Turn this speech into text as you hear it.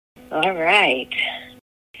All right.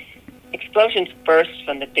 Explosions burst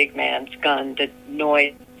from the big man's gun. The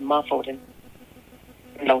noise muffled, and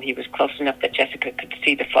though he was close enough that Jessica could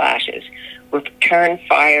see the flashes. Return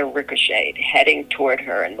fire ricocheted, heading toward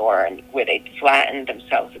her and Lauren, where they flattened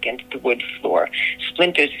themselves against the wood floor.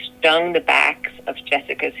 Splinters stung the backs of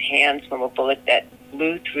Jessica's hands from a bullet that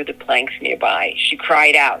blew through the planks nearby. She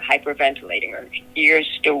cried out, hyperventilating, her ears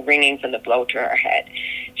still ringing from the blow to her head.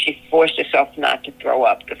 She forced herself not to throw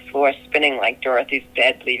up, the floor spinning like Dorothy's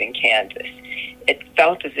bed leaving Kansas. It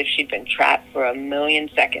felt as if she'd been trapped for a million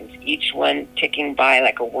seconds, each one ticking by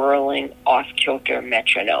like a whirling, off-kilter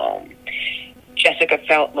metronome. Jessica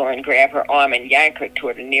felt Lauren grab her arm and yank her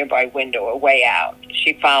toward a nearby window, a way out.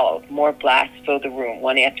 She followed. More blasts filled the room,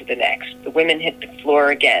 one after the next. The women hit the floor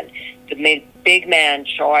again. The big man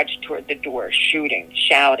charged toward the door, shooting,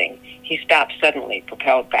 shouting. He stopped suddenly,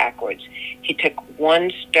 propelled backwards. He took one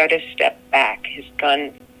stutter step back, his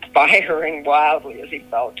gun firing wildly as he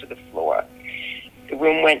fell to the floor. The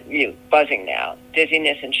room went mute, buzzing now.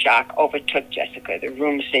 Dizziness and shock overtook Jessica, the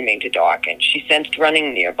room seeming to darken. She sensed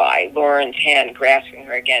running nearby, Lauren's hand grasping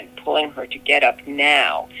her again, pulling her to get up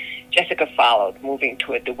now. Jessica followed, moving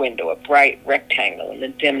toward the window, a bright rectangle in the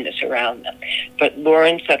dimness around them. But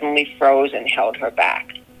Lauren suddenly froze and held her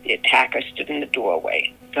back. The attacker stood in the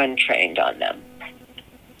doorway, gun trained on them.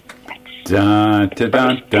 Dun, dun,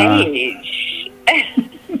 dun, dun.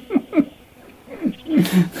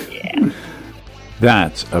 Yeah.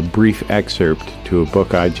 That's a brief excerpt to a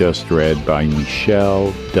book I just read by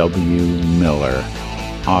Michele W. Miller,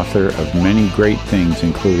 author of many great things,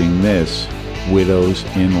 including this,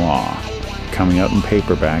 Widows-in-Law, coming out in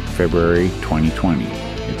paperback February 2020.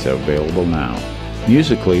 It's available now.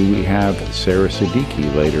 Musically, we have Sarah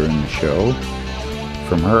Siddiqui later in the show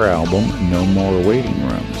from her album No More Waiting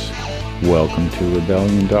Rooms. Welcome to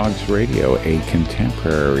Rebellion Dogs Radio, a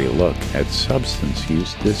contemporary look at substance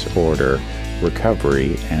use disorder,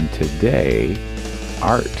 recovery, and today,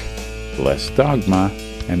 art, less dogma,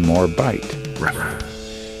 and more bite.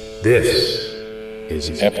 This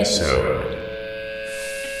is episode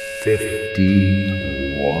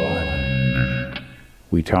 51.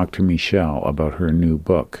 We talked to Michele about her new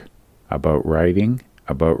book, about writing,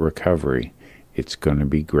 about recovery. It's going to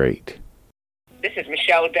be great. This is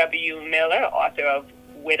Michele W. Miller, author of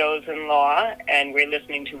Widows-in-Law, and we're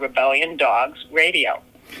listening to Rebellion Dogs Radio.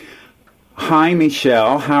 Hi,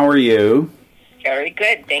 Michele. How are you? Very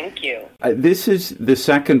good, thank you. This is the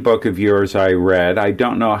second book of yours I read. I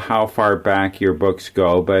don't know how far back your books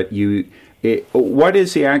go, but what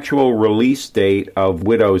is the actual release date of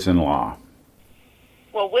Widows-in-Law?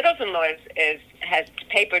 Well, Widows-in-Law has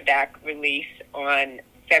paperback release on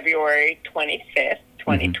February 25th,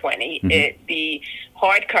 2020. Mm-hmm. The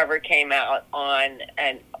hardcover came out on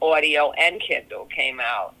an audio and Kindle came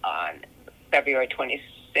out on February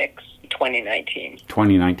 26th, 2019.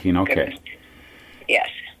 2019, okay. Goodness. Yes.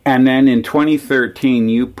 And then in 2013,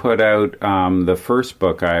 you put out the first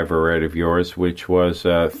book I ever read of yours, which was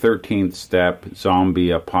 13th Step, Zombie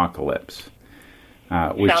Apocalypse.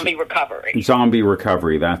 Zombie Recovery. Zombie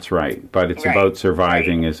Recovery, that's right. But it's about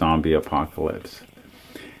surviving a zombie apocalypse.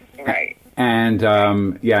 Right. And,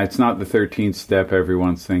 it's not the 13th step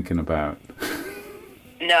everyone's thinking about.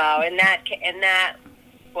 No, in that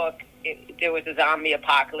book, there was a zombie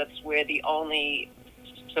apocalypse where the only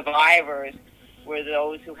survivors were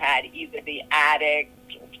those who had either the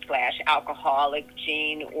addict/alcoholic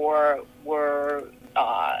gene or were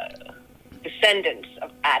descendants of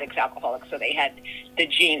addicts, alcoholics, so they had the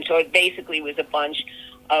gene. So it basically was a bunch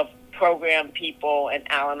of program people and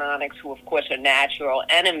Al-Anomics, who of course are natural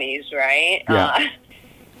enemies, right? Yeah.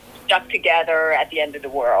 Stuck together at the end of the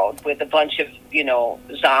world with a bunch of,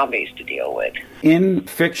 zombies to deal with. In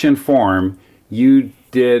fiction form, you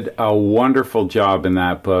did a wonderful job in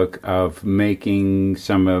that book of making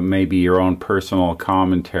some of maybe your own personal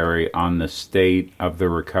commentary on the state of the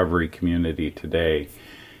recovery community today.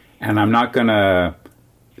 And I'm not going to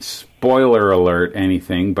spoiler alert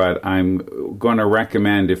anything, but I'm going to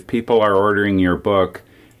recommend if people are ordering your book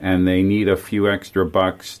and they need a few extra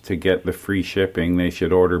bucks to get the free shipping, they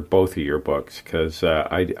should order both of your books, because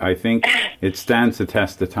I think it stands the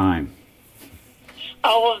test of time.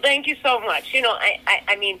 Oh, well, thank you so much.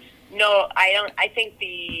 I mean, no, I don't. I think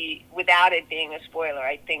without it being a spoiler,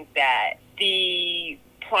 I think that the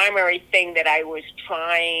primary thing that I was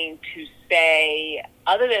trying to say,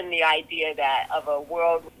 other than the idea that of a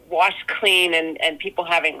world washed clean and people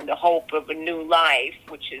having the hope of a new life,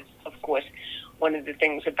 which is, of course, one of the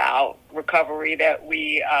things about recovery that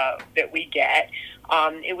we get.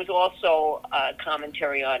 It was also a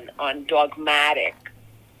commentary on dogmatic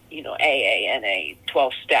AA and a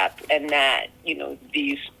 12-step, and that,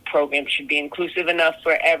 these programs should be inclusive enough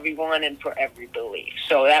for everyone and for every belief.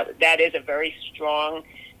 So that is a very strong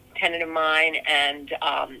tenet of mine, and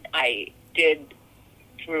I did,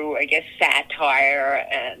 through, I guess, satire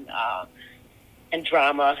and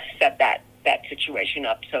drama, set that situation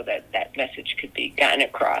up so that message could be gotten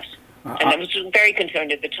across. And I was very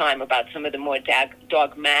concerned at the time about some of the more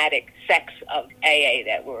dogmatic sects of AA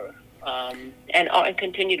that were, and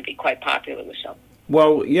continue to be quite popular with some.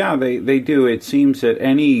 Well, yeah, they do. It seems that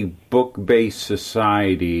any book-based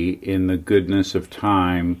society in the goodness of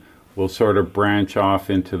time will sort of branch off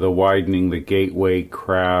into the widening the gateway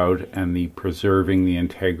crowd and the preserving the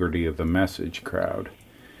integrity of the message crowd.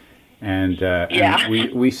 And,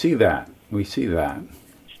 and we see that. We see that.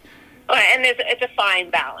 And it's a fine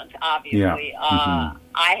balance, obviously. Yeah.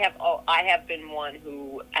 I have been one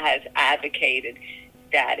who has advocated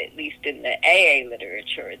that, at least in the AA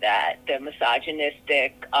literature, that the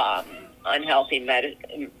misogynistic, unhealthy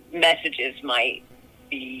messages might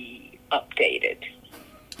be updated.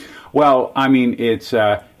 Well, I mean, it's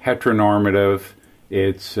heteronormative.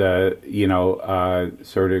 It's, sort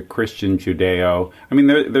of Christian Judeo. I mean,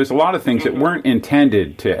 there's a lot of things that weren't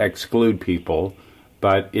intended to exclude people,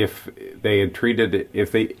 but if they had treated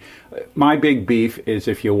it, my big beef is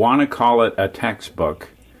if you want to call it a textbook,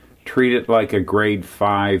 treat it like a grade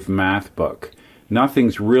 5 math book.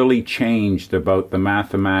 Nothing's really changed about the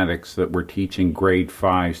mathematics that we're teaching grade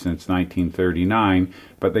 5 since 1939,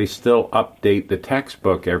 but they still update the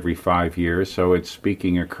textbook every 5 years, so it's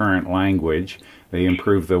speaking a current language. They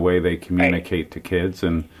improve the way they communicate to kids,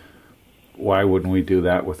 and why wouldn't we do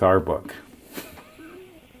that with our book?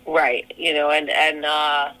 Right, and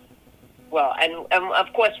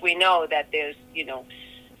of course we know that there's,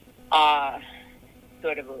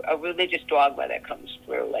 sort of a religious dogma that comes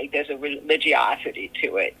through. Like, there's a religiosity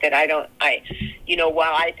to it that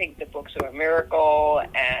while I think the books are a miracle,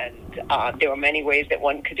 and there are many ways that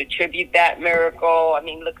one could attribute that miracle. I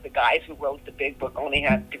mean, look, the guys who wrote the big book only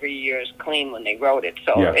had 3 years clean when they wrote it,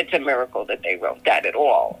 so it's a miracle that they wrote that at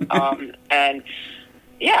all. And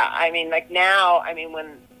yeah, I mean, like now, I mean,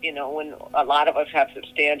 when a lot of us have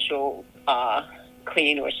substantial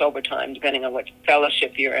clean or sober time, depending on what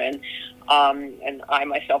fellowship you're in, and I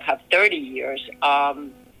myself have 30 years,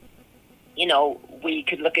 we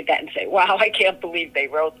could look at that and say, wow, I can't believe they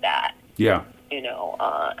wrote that. Yeah.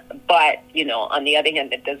 But, on the other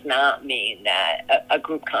hand, that does not mean that a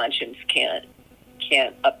group conscience can't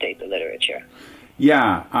update the literature.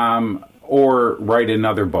 Yeah, or write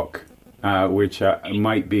another book, which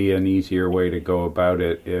might be an easier way to go about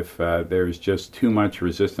it if there's just too much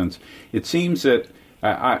resistance. It seems that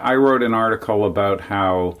I wrote an article about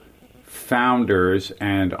how founders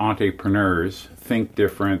and entrepreneurs think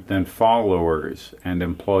different than followers and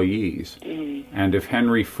employees. Mm-hmm. And if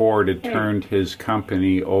Henry Ford had turned his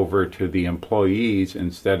company over to the employees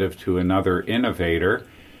instead of to another innovator,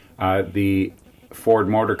 the Ford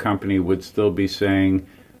Motor Company would still be saying,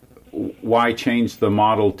 why change the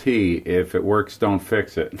Model T? If it works, don't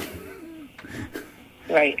fix it.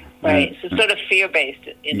 Right. So sort of fear-based,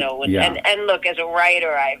 and look, as a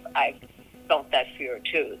writer, I've felt that fear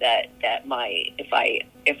too, that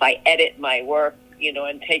if I edit my work,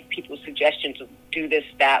 and take people's suggestions of do this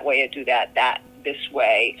that way or do that this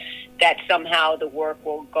way, that somehow the work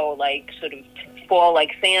will go sort of fall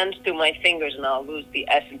like sands through my fingers and I'll lose the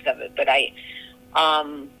essence of it. But I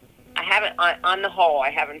haven't, on the whole,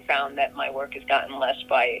 I haven't found that my work has gotten less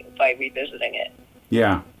by revisiting it.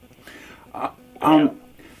 Yeah.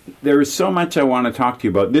 There is so much I want to talk to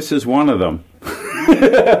you about. This is one of them.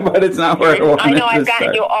 But it's not where I wanted to I know I've gotten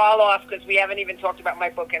start. you all off because we haven't even talked about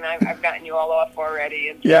my book, and I've gotten you all off already.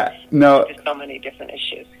 And just so many different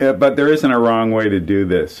issues. But there isn't a wrong way to do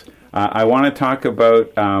this. I want to talk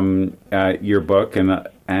about your book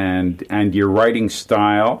and your writing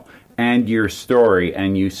style and your story.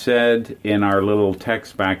 And you said in our little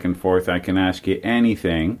text back and forth, I can ask you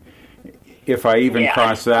anything. If I even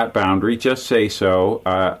cross that boundary, just say so.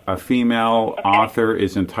 A female author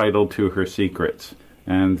is entitled to her secrets,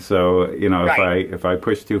 and so if I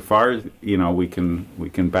push too far, we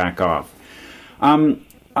can back off. When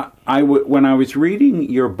I was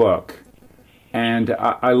reading your book, and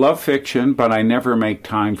I love fiction, but I never make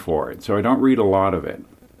time for it, so I don't read a lot of it.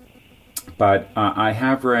 But I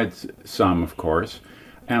have read some, of course,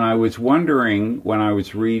 and I was wondering when I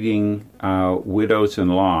was reading Widows in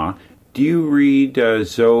Law. Do you read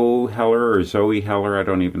Zoe Heller? I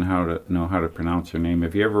don't even know how to pronounce her name.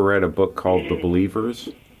 Have you ever read a book called The Believers?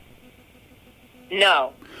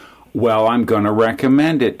 No. Well, I'm going to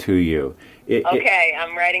recommend it to you. Okay,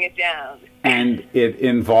 I'm writing it down. And it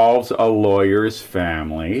involves a lawyer's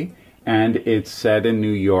family, and it's set in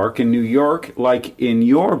New York. And New York, like in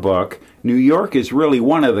your book, New York is really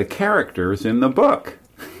one of the characters in the book.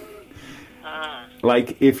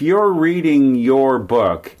 Like, if you're reading your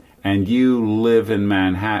book and you live in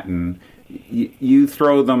Manhattan, you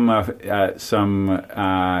throw them some,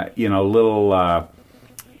 little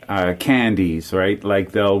candies, right?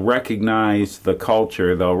 Like, they'll recognize the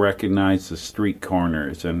culture, they'll recognize the street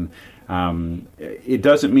corners, and it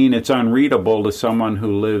doesn't mean it's unreadable to someone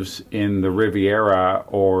who lives in the Riviera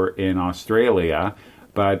or in Australia,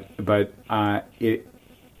 but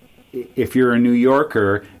if you're a New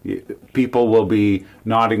Yorker, people will be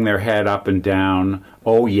nodding their head up and down.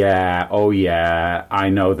 Oh yeah, I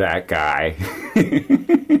know that guy.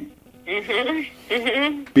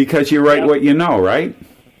 Because you write what you know, right?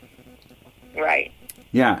 Right.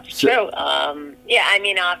 Yeah. So, I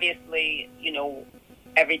mean, obviously,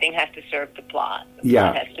 everything has to serve the plot. The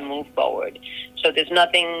plot has to move forward. So there's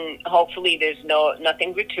nothing. Hopefully, there's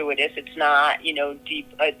nothing gratuitous. It's not,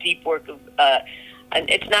 a deep work of. And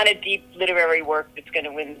it's not a deep literary work that's going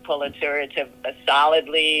to win the Pulitzer. It's a solid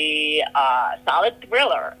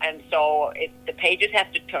thriller, and so the pages have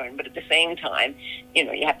to turn. But at the same time,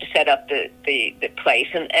 you have to set up the place.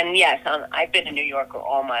 And yes, I've been a New Yorker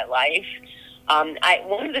all my life.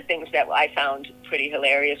 One of the things that I found pretty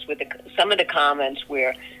hilarious with some of the comments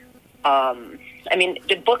where,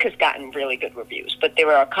 the book has gotten really good reviews, but there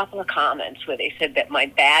were a couple of comments where they said that my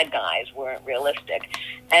bad guys weren't realistic.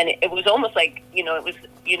 And it was almost like,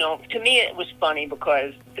 to me it was funny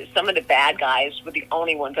because some of the bad guys were the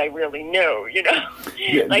only ones I really knew, there's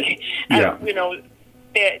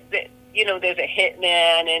a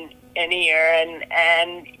hitman in here, and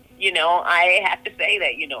I have to say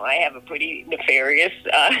that, I have a pretty nefarious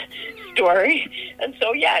story. And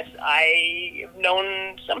so, yes, I have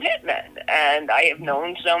known some hitmen, and I have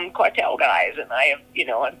known some cartel guys, and I have,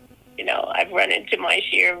 I've run into my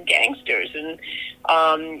share of gangsters. And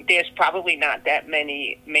there's probably not that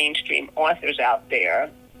many mainstream authors out there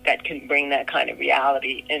that can bring that kind of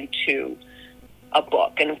reality into a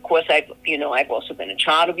book. And of course, I've also been a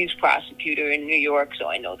child abuse prosecutor in New York, so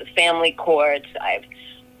I know the family courts. I've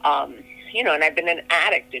and I've been an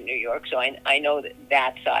addict in New York, so I know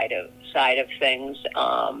that side of things.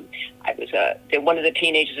 I was one of the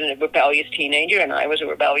teenagers, and a rebellious teenager, and I was a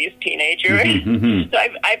rebellious teenager. So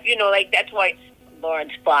I've that's why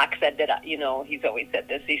Lawrence Block said that. He's always said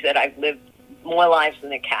this. He said, "I've lived more lives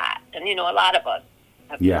than a cat," and a lot of us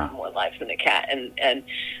have lived more lives than a cat, and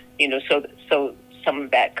so some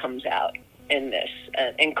of that comes out in this,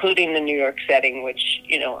 including the New York setting, which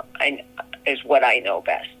is what I know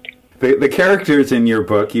best. The characters in your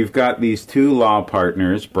book, you've got these two law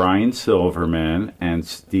partners, Brian Silverman and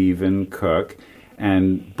Stephen Cook.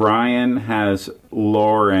 And Brian has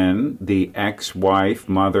Lauren, the ex-wife,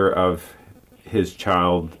 mother of his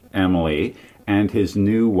child, Emily, and his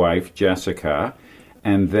new wife, Jessica.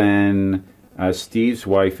 And then Steve's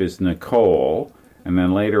wife is Nicole. And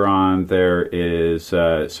then later on, there is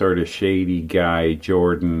sort of shady guy,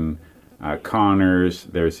 Jordan Connors.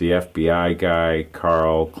 There's the FBI guy,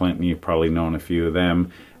 Carl Clinton. You've probably known a few of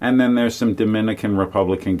them. And then there's some Dominican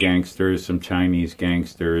Republican gangsters, some Chinese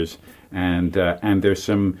gangsters, and there's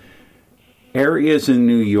some areas in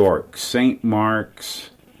New York, St.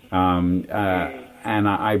 Mark's, and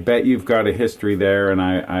I bet you've got a history there, and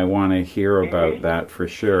I want to hear about that for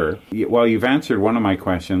sure. Well, you've answered one of my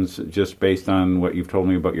questions just based on what you've told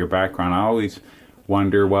me about your background. I always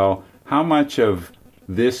wonder, well, how much of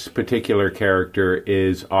this particular character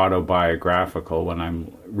is autobiographical when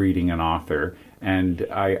I'm reading an author? And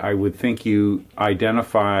I would think you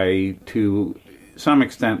identify to some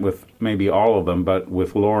extent with maybe all of them, but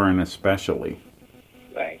with Lauren especially.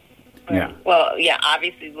 Right. Yeah. Well, yeah,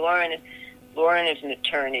 obviously Lauren is an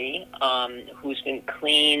attorney who's been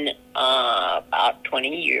clean about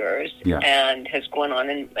 20 years and has gone on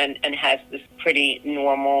and has this pretty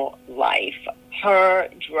normal life. Her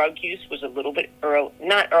drug use was a little bit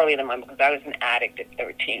not earlier than mine, because I was an addict at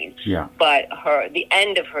 13. Yeah. But the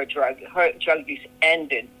end of her drug use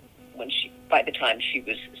ended by the time she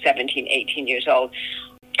was 17, 18 years old.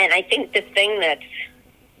 And I think the thing that's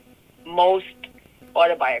most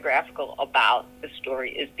autobiographical about the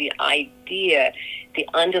story is the idea, the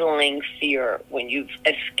underlying fear when you've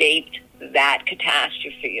escaped that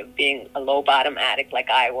catastrophe of being a low-bottom addict like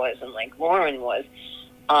I was and like Lauren was,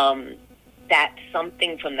 that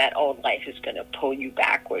something from that old life is going to pull you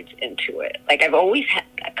backwards into it. Like, I've always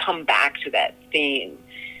come back to that theme,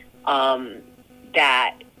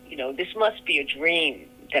 that, this must be a dream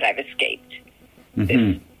that I've escaped. Mm-hmm.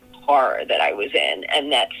 This horror that I was in,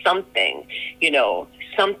 and that something will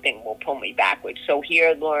pull me backwards. So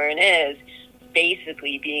here Lauren is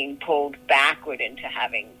basically being pulled backward into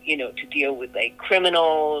having, to deal with like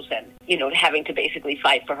criminals and, having to basically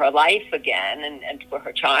fight for her life again and for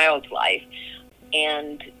her child's life.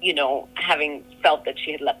 And, having felt that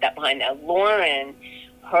she had left that behind. Now, Lauren,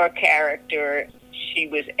 her character, she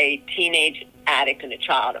was a teenage addict and a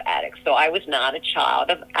child of addicts. So I was not a child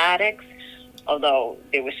of addicts, although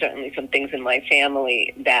there were certainly some things in my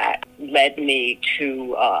family that led me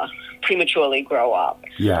to prematurely grow up.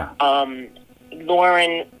 Yeah.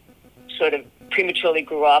 Lauren sort of prematurely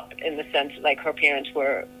grew up in the sense like her parents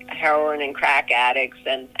were heroin and crack addicts.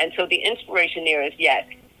 And so the inspiration there is, yes,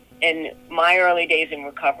 in my early days in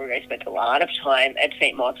recovery, I spent a lot of time at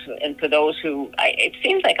St. Mark's. And for those it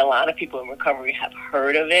seems like a lot of people in recovery have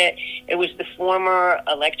heard of it. It was the former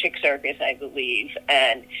Electric Circus, I believe,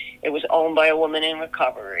 and it was owned by a woman in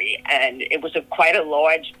recovery. And it was quite a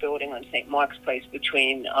large building on St. Mark's Place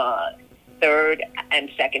between 3rd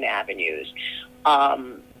and 2nd Avenues.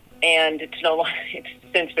 And it's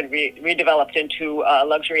since been redeveloped into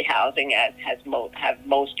luxury housing, as have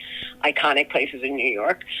most iconic places in New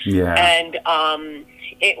York. Yeah. And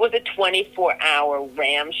it was a 24-hour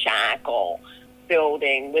ramshackle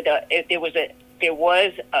building with there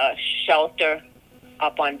was a shelter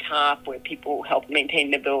up on top where people helped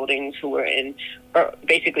maintain the buildings who were in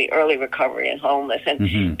basically early recovery and homeless.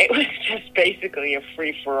 And it was just basically a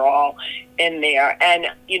free-for-all in there. And,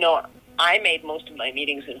 I made most of my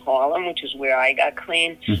meetings in Harlem, which is where I got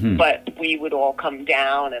clean, but we would all come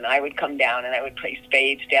down, and I would come down, and I would play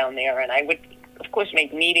spades down there, and I would, of course,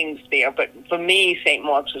 make meetings there. But for me, St.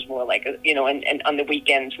 Mark's was more like, and on the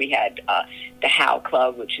weekends we had the How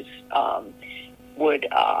Club, which is there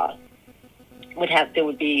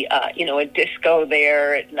would be a disco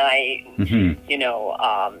there at night,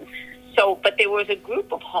 but there was a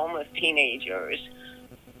group of homeless teenagers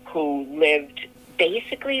who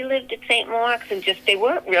basically lived at St. Mark's, and they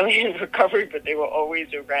weren't really in recovery, but they were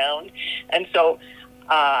always around. And so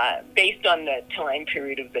based on the time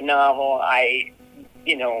period of the novel, I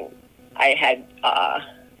had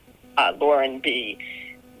Lauren be,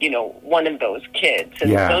 one of those kids.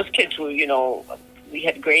 And those kids were, we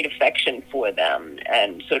had great affection for them,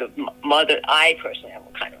 and sort of I personally am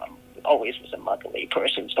always was a motherly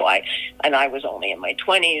person, so I was only in my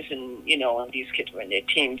 20s, and these kids were in their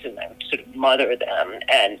teens, and I would sort of mother them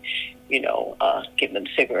and give them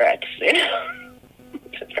cigarettes.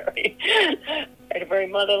 It's a very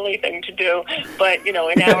motherly thing to do, but in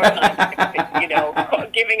our context,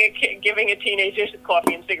 giving a teenager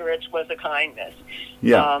coffee and cigarettes was a kindness.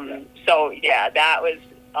 Yeah. That was.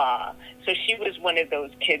 So she was one of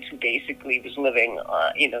those kids who basically was living,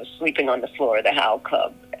 sleeping on the floor of the How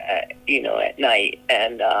Club, at night.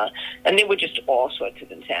 And there were just all sorts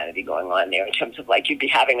of insanity going on there in terms of, like, you'd be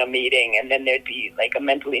having a meeting, and then there'd be, like, a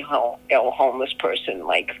mentally ill homeless person,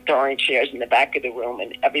 like, throwing chairs in the back of the room,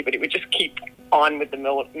 and everybody would just keep on with the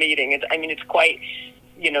meeting. It's quite,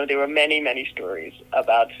 there were many, many stories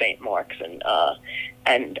about St. Mark's, and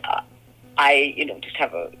I, just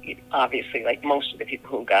have obviously, like most of the people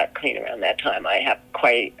who got clean around that time, I have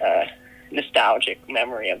quite a nostalgic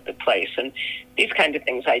memory of the place. And these kinds of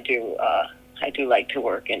things I do like to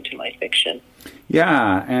work into my fiction.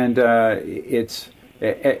 Yeah, and it's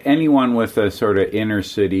anyone with a sort of inner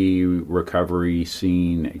city recovery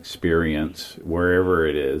scene experience, wherever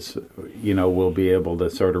it is, will be able to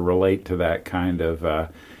sort of relate to that kind of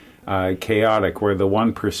chaotic, where the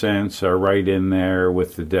 1% are right in there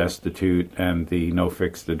with the destitute and the no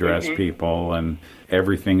fixed address people, and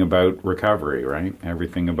everything about recovery, right?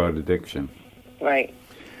 Everything about addiction. Right.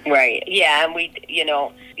 Yeah, and we,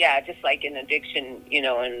 just like in addiction,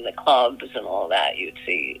 in the clubs and all that, you'd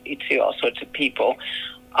see all sorts of people.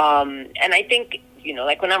 And I think,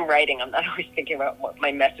 like when I'm writing, I'm not always thinking about what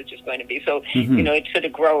my message is going to be. So, it sort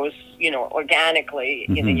of grows, organically,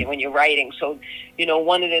 when you're writing. So,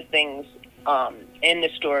 one of the things in the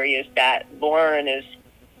story is that Lauren is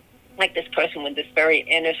like this person with this very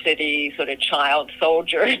inner city sort of child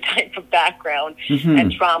soldier type of background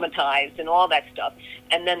and traumatized and all that stuff.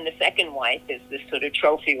 And then the second wife is this sort of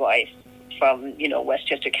trophy wife from,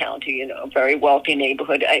 Westchester County, a very wealthy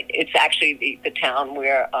neighborhood. It's actually the town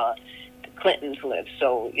where Clintons live,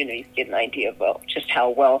 so you get an idea of just how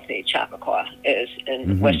wealthy Chappaqua is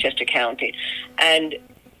in Westchester County. And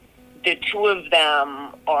the two of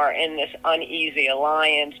them are in this uneasy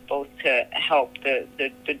alliance, both to help the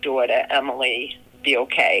daughter Emily be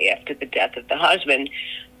okay after the death of the husband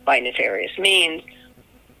by nefarious means,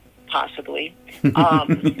 possibly.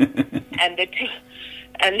 And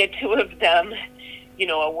the two of them,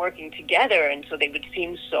 are working together, and so they would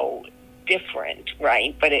seem so different,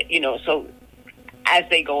 right? But so as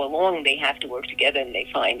they go along, they have to work together, and they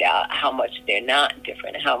find out how much they're not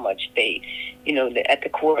different, how much they, at the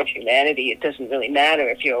core of humanity, it doesn't really matter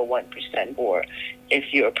if you're a 1% or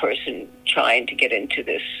if you're a person trying to get into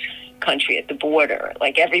this country at the border.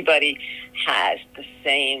 Like, everybody has the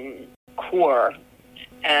same core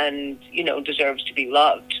and, deserves to be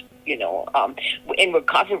loved. In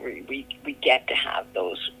recovery, we get to have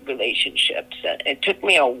those relationships. And it took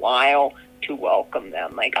me a while to welcome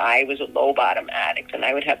them. Like, I was a low bottom addict, and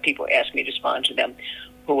I would have people ask me to sponsor them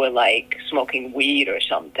who were like smoking weed or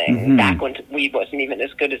something, back when weed wasn't even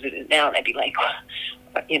as good as it is now. And I'd be like,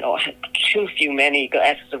 I had too many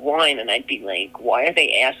glasses of wine, and I'd be like, why are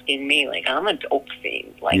they asking me? Like, I'm a dope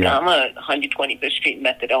fiend. Like, I'm a 125th Street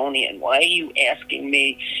methadonian. Why are you asking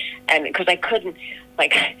me? And because I couldn't,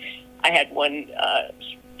 like, I had one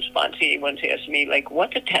sponsee once asked me, like,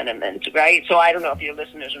 what's a tenement, right? So I don't know if your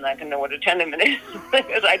listeners are not going to know what a tenement is,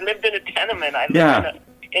 because I lived in a tenement. I lived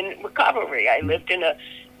in recovery. I lived in a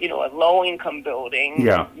low-income building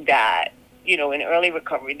that, in early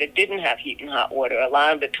recovery, that didn't have heat and hot water a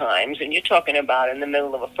lot of the times. And you're talking about in the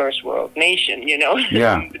middle of a first world nation,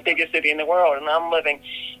 the biggest city in the world. And I'm living,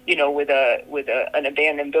 with an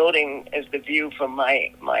abandoned building as the view from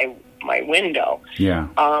my window. Yeah.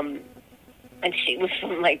 And she was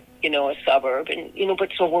from, like, a suburb. And, but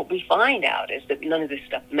so what we find out is that none of this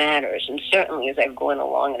stuff matters. And certainly as I've gone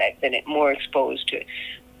along and I've been more exposed to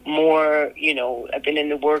more, I've been in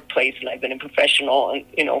the workplace and I've been a professional,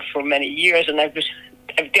 for many years. And I've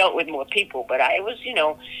dealt with more people. But I was,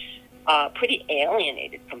 pretty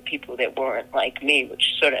alienated from people that weren't like me,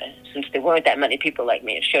 which sort of, since there weren't that many people like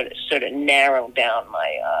me, it sort of narrowed down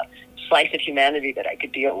my slice of humanity that I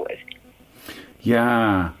could deal with.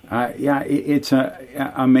 Yeah, it's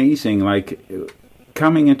amazing. Like,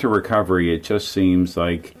 coming into recovery, it just seems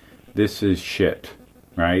like this is shit,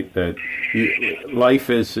 right? That life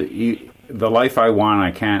is the life I want, I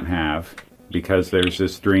can't have, because there's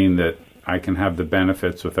this dream that I can have the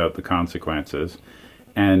benefits without the consequences.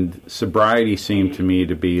 And sobriety seemed to me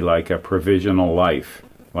to be like a provisional life.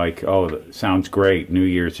 Like, oh, sounds great, New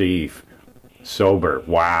Year's Eve, sober,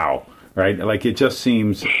 wow, right? Like, it just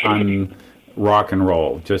seems rock and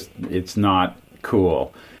roll, just, it's not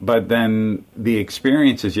cool. But then the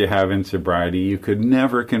experiences you have in sobriety, you could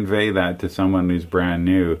never convey that to someone who's brand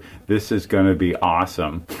new. This is going to be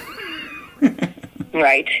awesome.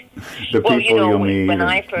 Right. The people you'll meet. When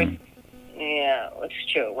I first,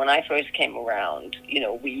 it's true. When I first came around,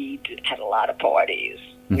 we had a lot of parties.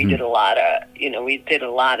 We did a lot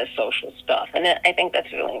of social stuff, and I think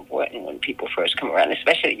that's really important when people first come around,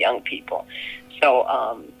 especially young people. So.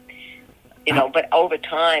 But over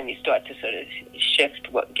time, you start to sort of shift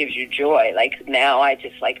what gives you joy. Like, now I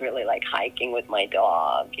just really like hiking with my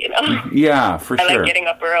dog, Yeah, for sure. I like getting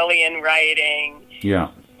up early and writing. Yeah.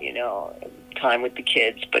 Time with the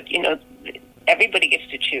kids. But, everybody gets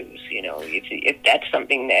to choose, If that's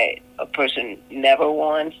something that a person never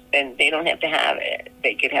wants, then they don't have to have it.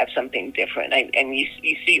 They could have something different. And you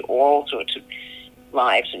see all sorts of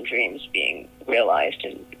lives and dreams being realized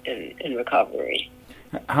in recovery.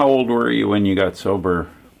 How old were you when you got sober?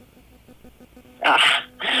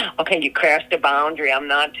 Okay, you crossed the boundary. I'm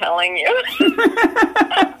not telling you.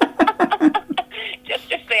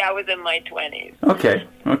 Just say I was in my 20s. Okay,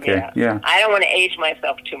 yeah. I don't want to age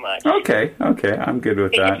myself too much. Okay, I'm good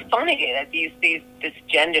with that. It's funny that this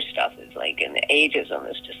gender stuff is like, and the ageism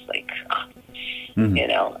is just like,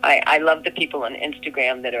 I love the people on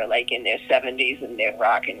Instagram that are like in their 70s and they're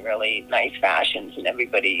rocking really nice fashions, and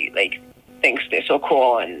everybody like thinks they're so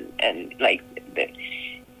cool and like,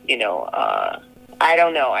 I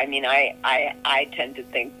don't know. I mean, I tend to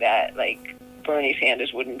think that like Bernie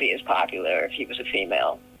Sanders wouldn't be as popular if he was a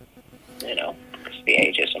female, because the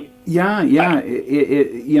ageism. Yeah.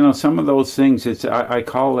 It some of those things, I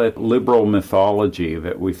call it liberal mythology,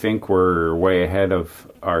 that we think we're way ahead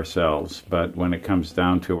of ourselves, but when it comes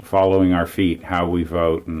down to following our feet, how we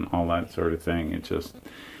vote and all that sort of thing, it just...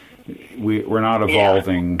 We're not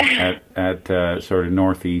evolving at sort of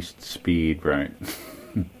northeast speed, right?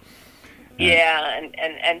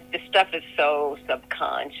 And the stuff is so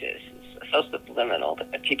subconscious, so subliminal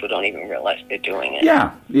that people don't even realize they're doing it.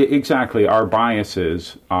 Yeah, exactly. Our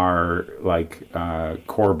biases are like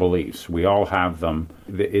core beliefs. We all have them.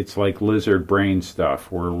 It's like lizard brain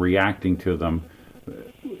stuff. We're reacting to them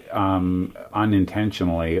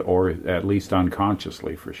unintentionally, or at least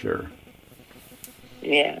unconsciously, for sure.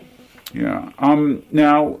 Yeah. Yeah.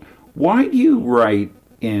 Now, why do you write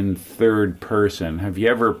in third person. Have you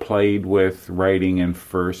ever played with writing in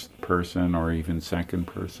first person or even second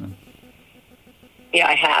person? Yeah,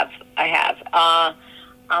 I have.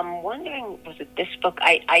 I'm wondering, was it this book?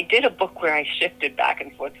 I did a book where I shifted back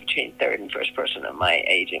and forth between third and first person, and my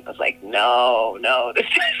agent was like, no, this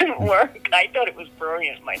doesn't work. I thought it was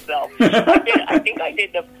brilliant myself. I think I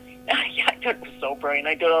did I thought it was so brilliant.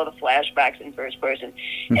 I did all the flashbacks in first person.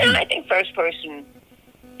 And I think first person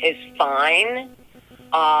is fine.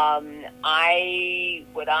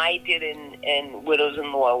 What I did in Widows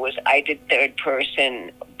in Law was I did third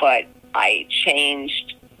person, but I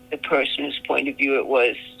changed the person whose point of view it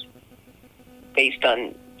was based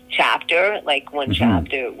on chapter. Like one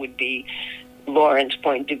chapter would be Lauren's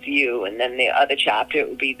point of view, and then the other chapter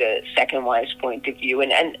would be the second wife's point of view,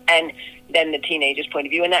 and then the teenager's point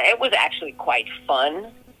of view. And it was actually quite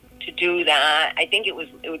fun to do that. I think it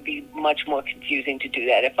would be much more confusing to do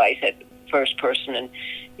that if I said first person and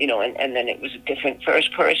then it was a different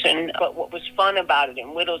first person. But what was fun about it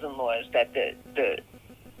in Widows in Law is that the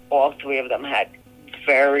all three of them had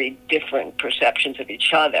very different perceptions of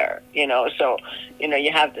each other, so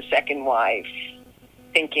you have the second wife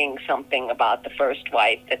thinking something about the first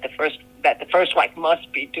wife, that the first wife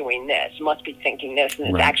must be doing this, must be thinking this, and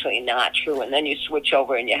it's actually not true. And then you switch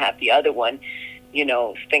over and you have the other one,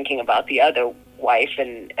 thinking about the other wife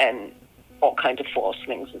and all kinds of false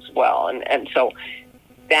things as well. And so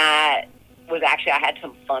that was actually, I had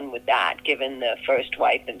some fun with that, given the first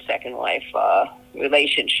wife and second wife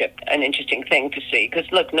relationship, an interesting thing to see.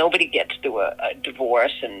 Because, look, nobody gets through a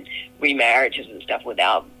divorce and remarriages and stuff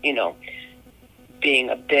without, being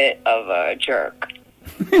a bit of a jerk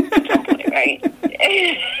at some point, right?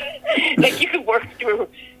 Like you could work through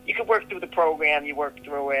the program, you work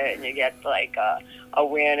through it, and you get like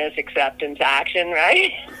awareness, acceptance, action,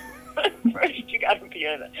 right? First, you got to be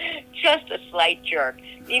just a slight jerk,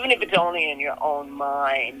 even if it's only in your own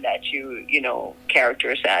mind that you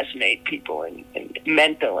character assassinate people and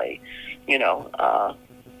mentally, you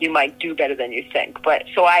might do better than you think. But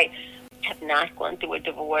so I have not gone through a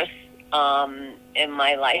divorce in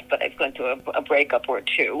my life, but I've gone through a breakup or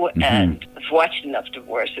two, and I've watched enough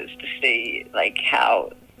divorces to see like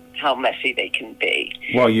how messy they can be.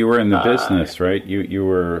 Well, you were in the business, right? You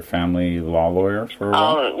were a family law lawyer for a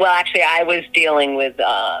while? Well, actually, I was dealing with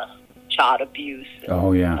child abuse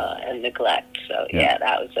and neglect. So,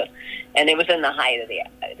 that was and it was in the height of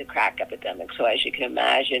the crack epidemic. So, as you can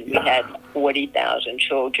imagine, we had 40,000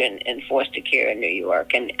 children in foster care in New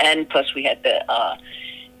York, and plus we had the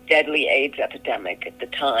deadly AIDS epidemic at the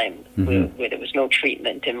time, where there was no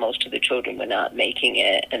treatment, and most of the children were not making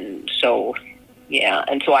it, and so... Yeah,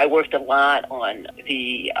 and so I worked a lot on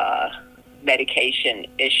the medication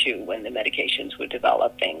issue when the medications were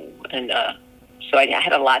developing, and so I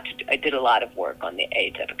had I did a lot of work on the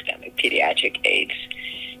AIDS epidemic, pediatric AIDS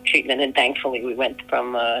treatment, and thankfully we went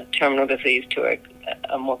from terminal disease to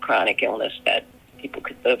a more chronic illness that people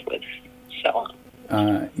could live with. So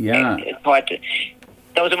it's hard to.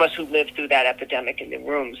 Those of us who lived through that epidemic in the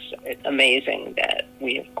rooms, it's amazing that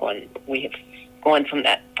we have gone from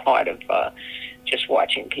that part of just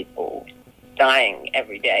watching people dying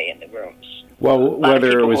every day in the rooms. Well,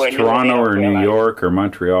 whether it was Toronto or New York or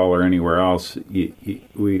Montreal or anywhere else, we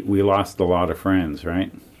lost a lot of friends,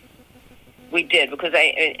 right? We did, because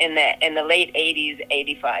in the late 80s,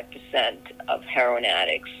 85% of heroin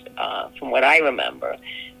addicts, from what I remember,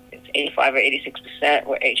 85 or 86%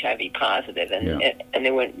 were HIV positive, and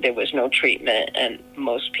there was no treatment, and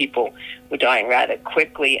most people were dying rather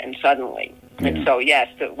quickly and suddenly. And so, yes,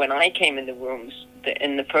 when I came in the rooms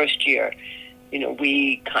in the first year,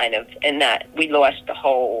 we kind of, we lost the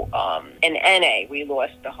whole, in NA, we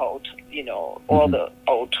lost the whole, all the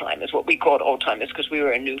old timers, what we called old timers, because we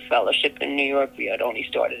were a new fellowship in New York. We had only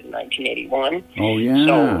started in 1981. Oh, yeah.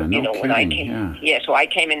 So, when I came, so I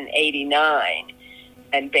came in 89,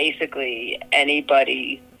 and basically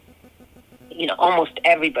anybody, almost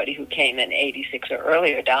everybody who came in 86 or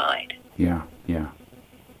earlier died. Yeah.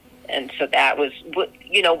 And so that was,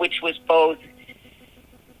 which was both,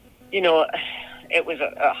 it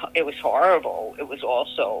was horrible. It was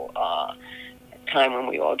also a time when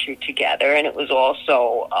we all drew together, and it was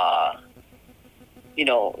also,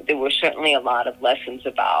 there were certainly a lot of lessons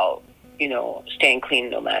about, staying clean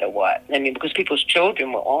no matter what. I mean, because people's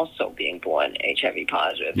children were also being born HIV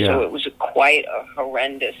positive, so it was quite a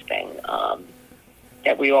horrendous thing.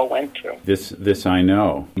 That we all went through. This I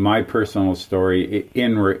know. My personal story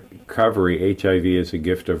in recovery, HIV is a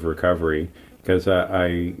gift of recovery, because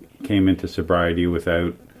I came into sobriety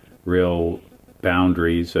without real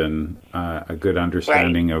boundaries and a good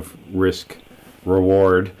understanding of risk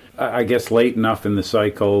reward. I guess late enough in the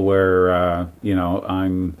cycle where I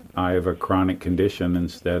have a chronic condition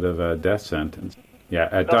instead of a death sentence. Yeah,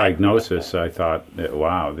 at diagnosis, I thought,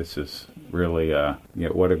 wow, this is really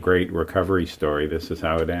what a great recovery story. This is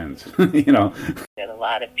how it ends. And a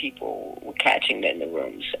lot of people were catching them in the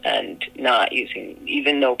rooms and not using,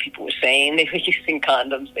 even though people were saying they were using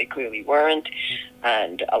condoms, they clearly weren't.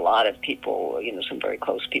 And a lot of people, some very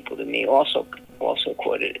close people to me also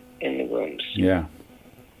caught it in the rooms. Yeah.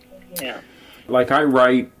 Yeah. Like I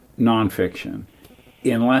write nonfiction.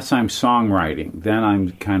 Unless I'm songwriting, then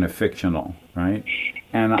I'm kind of fictional, right?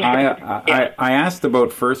 And I asked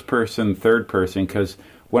about first person, third person, because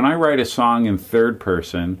when I write a song in third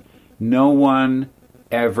person, no one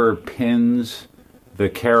ever pins the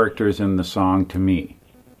characters in the song to me.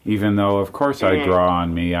 Even though, of course, I draw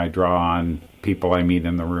on me, I draw on people I meet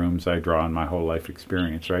in the rooms, I draw on my whole life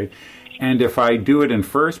experience, right? And if I do it in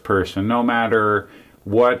first person, no matter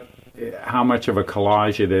how much of a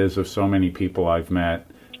collage it is of so many people I've met,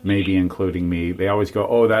 maybe including me, they always go,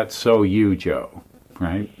 oh, that's so you, Joe,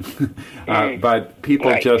 right? But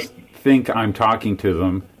people just think I'm talking to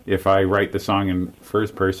them if I write the song in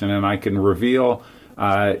first person, and I can reveal,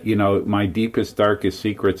 my deepest, darkest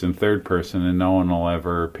secrets in third person, and no one will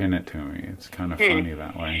ever pin it to me. It's kind of funny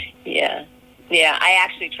that way. Yeah. Yeah, I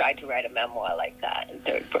actually tried to write a memoir like that in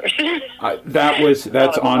third person.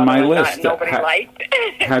 That's on my list. Nobody liked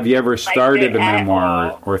it. Have you ever started a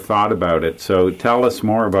memoir or thought about it? So tell us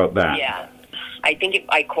more about that. Yeah. I think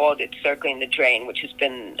I called it Circling the Drain, which has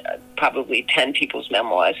been probably 10 people's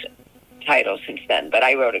memoirs title since then, but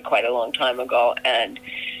I wrote it quite a long time ago. And,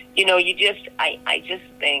 I just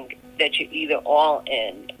think that you're either all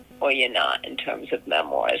in or you're not in terms of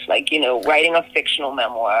memoirs. Like, writing a fictional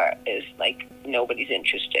memoir is like nobody's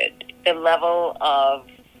interested. The level of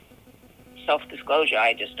self-disclosure,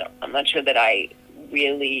 I'm not sure that I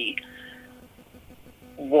really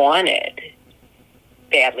wanted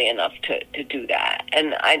badly enough to do that.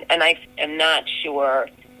 And I am not sure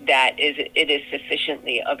that it is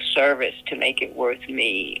sufficiently of service to make it worth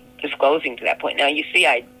me disclosing to that point. Now, you see,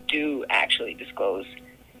 I do actually disclose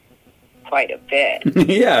quite a bit.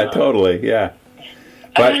 Yeah, totally, yeah.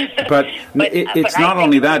 But it's not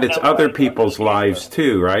only that, it's other people's lives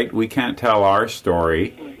too, right? We can't tell our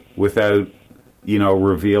story without,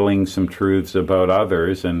 revealing some truths about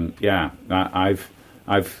others. And yeah,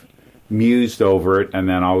 I've mused over it and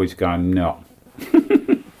then always gone, no.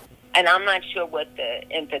 And I'm not sure what the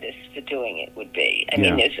impetus for doing it would be. I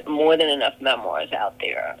mean, there's more than enough memoirs out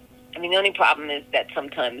there. I mean, the only problem is that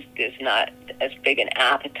sometimes there's not as big an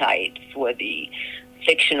appetite for the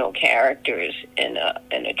fictional characters in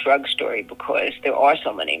a drug story because there are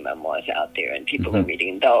so many memoirs out there and people are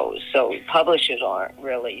reading those. So publishers aren't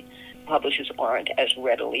as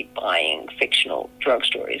readily buying fictional drug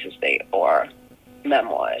stories as they are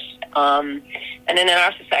memoirs. And then in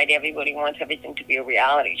our society, everybody wants everything to be a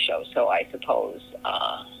reality show. So I suppose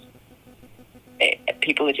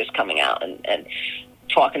people are just coming out and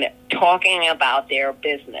talking about their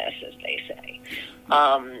business, as they say.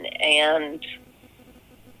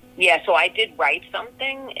 So I did write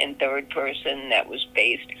something in third person that was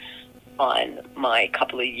based on my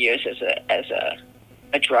couple of years as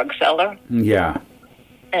a drug seller. Yeah.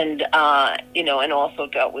 And and also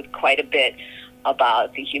dealt with quite a bit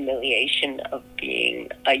about the humiliation of being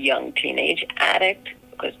a young teenage addict,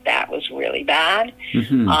 because that was really bad.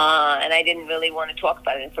 And I didn't really want to talk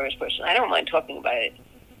about it in first person. I don't mind talking about it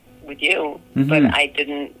with you, but I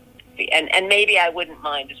didn't, and maybe I wouldn't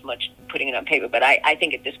mind as much putting it on paper, but I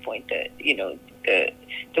think at this point that,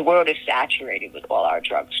 the world is saturated with all our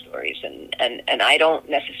drug stories, and I don't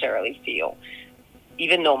necessarily feel,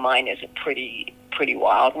 even though mine is a pretty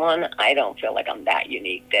wild one, I don't feel like I'm that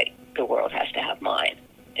unique that the world has to have mine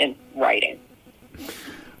in writing.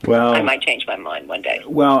 Well, I might change my mind one day.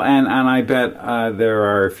 Well, and I bet there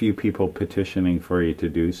are a few people petitioning for you to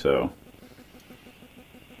do so.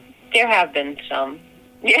 There have been some,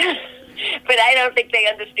 yeah, but I don't think they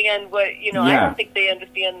understand what I don't think they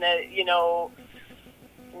understand that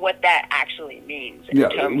what that actually means in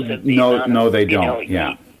terms of the no, they don't.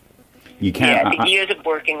 You can't. Yeah, the years of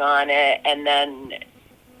working on it, and then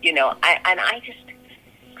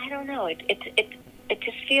I don't know. It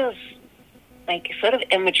just feels like sort of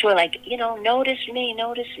immature. Like notice me.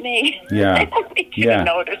 Yeah. I don't need you to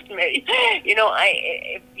notice me.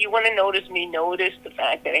 If you want to notice me, notice the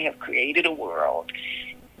fact that I have created a world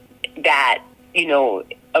that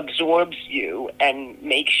absorbs you and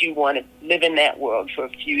makes you want to live in that world for a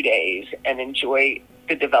few days and enjoy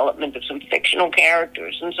the development of some fictional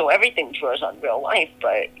characters. And so everything draws on real life,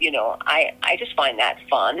 but I just find that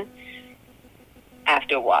fun.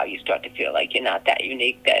 after a while, you start to feel like you're not that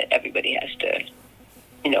unique that everybody has to,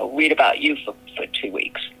 read about you for 2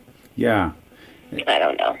 weeks. Yeah. I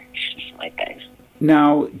don't know. It's just my thing.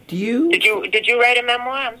 Now, did you write a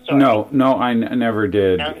memoir? I'm sorry. No, I never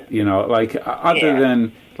did. No? Other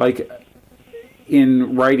than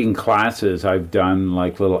in writing classes, I've done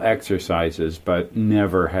little exercises, but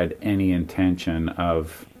never had any intention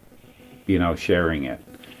of, sharing it.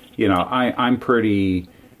 I'm pretty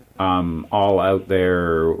all out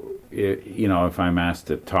there. If I'm asked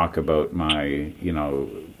to talk about my,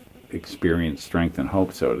 experience, strength, and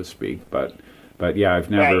hope, so to speak, but yeah, I've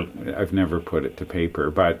never put it to paper.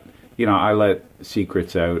 But I let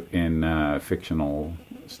secrets out in fictional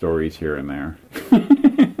stories here and there.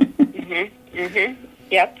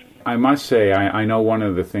 Yep. I must say, I know one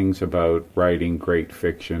of the things about writing great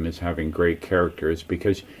fiction is having great characters,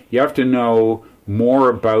 because you have to know more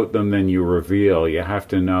about them than you reveal. You have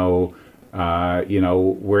to know,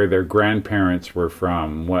 where their grandparents were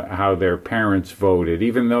from, how their parents voted.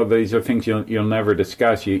 Even though these are things you'll never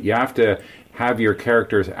discuss, you have to have your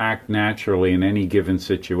characters act naturally in any given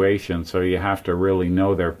situation, so you have to really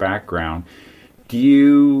know their background. Do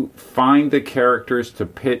you find the characters to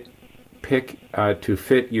pick to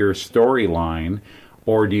fit your storyline,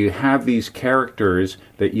 or do you have these characters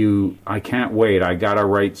that I can't wait, I gotta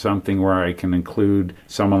write something where I can include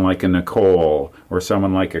someone like a Nicole, or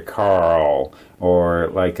someone like a Carl, or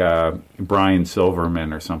like a Brian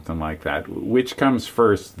Silverman, or something like that? Which comes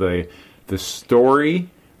first, the story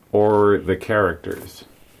or the characters?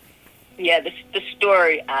 Yeah, the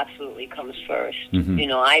story absolutely comes first.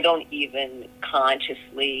 Mm-hmm. I don't even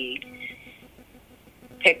consciously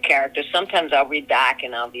pick characters. Sometimes I'll read back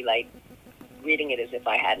and I'll be reading it as if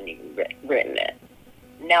I hadn't even written it.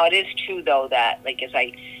 Now, it is true, though, that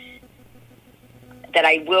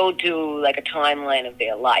I will do a timeline of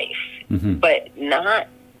their life, mm-hmm. but not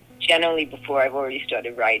generally before I've already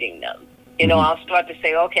started writing them. Mm-hmm. I'll start to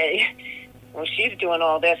say, okay, well, she's doing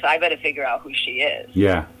all this, I better figure out who she is.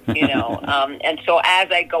 Yeah. And so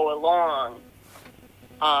as I go along,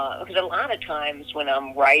 because a lot of times when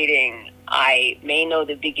I'm writing, I may know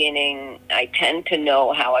the beginning. I tend to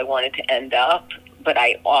know how I want it to end up, but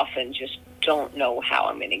I often just don't know how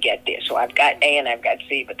I'm going to get there. So I've got A and I've got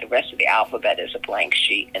C, but the rest of the alphabet is a blank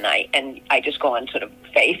sheet, and I just go on sort of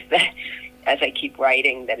faith that as I keep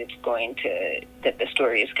writing that the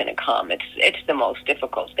story is going to come. It's the most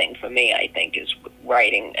difficult thing for me, I think, is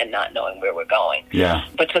writing and not knowing where we're going. Yeah.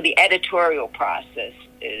 But so the editorial process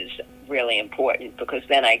is really important, because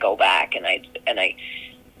then I go back and I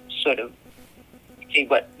sort of see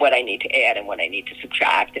what I need to add and what I need to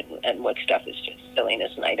subtract, and what stuff is just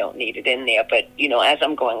silliness and I don't need it in there. But as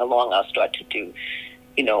I'm going along, I'll start to do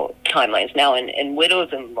timelines. Now in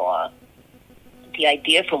Widows-in-Law, the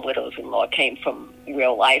idea from Widows-in-Law came from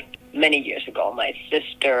real life many years ago. My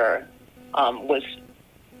sister was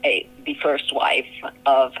the first wife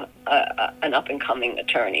of an up-and-coming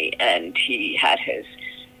attorney, and he had his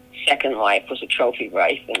second wife was a trophy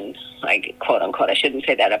wife, and quote unquote, I shouldn't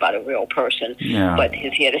say that about a real person, but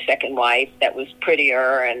he had a second wife that was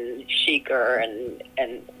prettier and chicer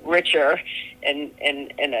and richer in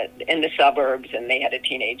the suburbs, and they had a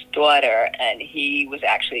teenage daughter, and he was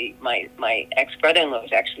actually my ex-brother-in-law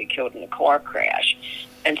was actually killed in a car crash.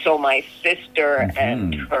 And so my sister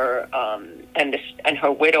and her and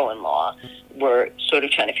her widow-in-law were sort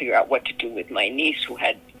of trying to figure out what to do with my niece, who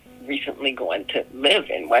had recently gone to live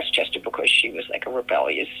in Westchester because she was a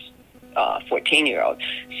rebellious 14-year-old.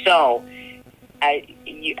 So as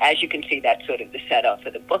you can see, that's sort of the setup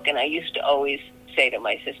for the book. And I used to always say to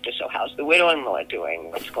my sister, so how's the widow-in-law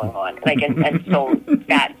doing? What's going on? And so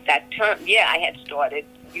that term, I had started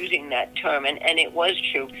using that term, and it was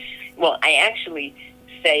true. Well, I actually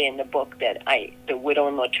say in the book that the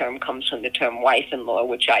widow-in-law term comes from the term wife-in-law,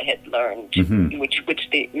 which I had learned, which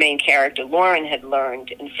the main character Lauren had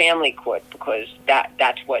learned in family court, because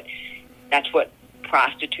that's what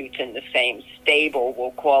prostitutes in the same stable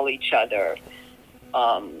will call each other.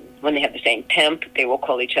 When they have the same pimp, they will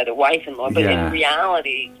call each other wife-in-law. But in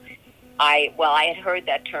reality, I had heard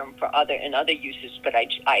that term in other uses, but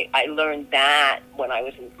I learned that when I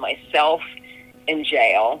was myself in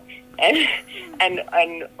jail. And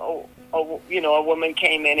a woman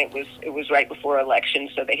came in. It was right before election,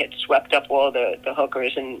 so they had swept up all the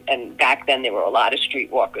hookers, and back then there were a lot of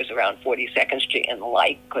streetwalkers around 42nd Street and the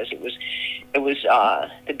like, because it was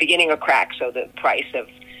the beginning of crack, so the price of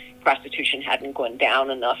prostitution hadn't gone down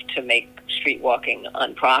enough to make streetwalking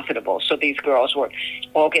unprofitable. So these girls were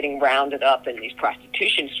all getting rounded up in these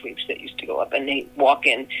prostitution sweeps that used to go up, and they walk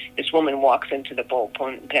in. This woman walks into the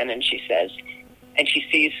bullpen, and she says, and she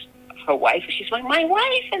sees her wife. She's like, my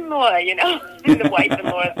wife-in-law, you know. And the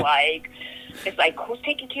wife-in-law is like, it's like, who's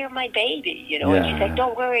taking care of my baby, you know? Yeah. And she's like,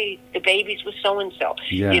 don't worry, the baby's with so-and-so,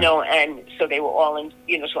 Yeah. you know. And so they were all in,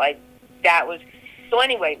 you know, that was, so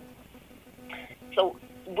anyway, so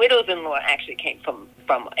Widows-in-Law actually came from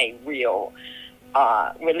a real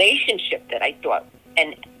relationship that I thought,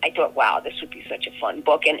 wow, this would be such a fun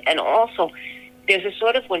book. And also, there's a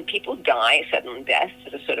sort of, when people die, sudden death,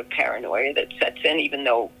 there's a sort of paranoia that sets in, even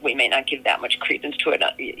though we may not give that much credence to it.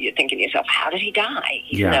 You're thinking to yourself, how did he die?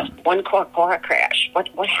 He's in a one-car crash.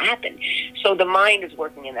 What happened? So the mind is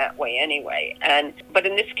working in that way anyway. But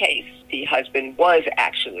in this case, the husband was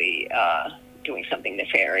actually doing something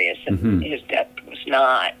nefarious, and his death was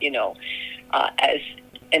not, you know, as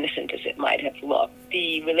innocent as it might have looked.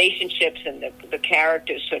 The relationships and the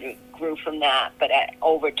characters sort of grew from that, but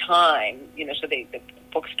over time, you know, so the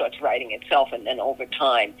book starts writing itself, and then over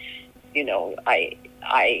time, you know, I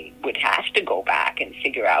would have to go back and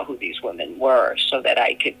figure out who these women were so that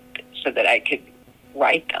I could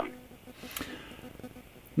write them.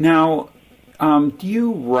 Now, do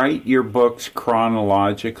you write your books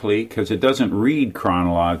chronologically? Because it doesn't read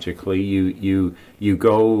chronologically. You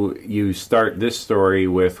start this story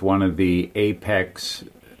with one of the apex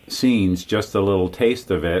scenes, just a little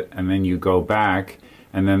taste of it, and then you go back,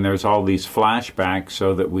 and then there's all these flashbacks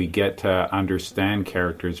so that we get to understand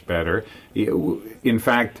characters better. In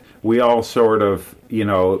fact, we all sort of, you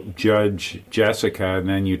know, judge Jessica, and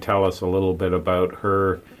then you tell us a little bit about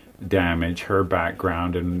her damage, her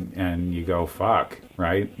background, and you go, fuck,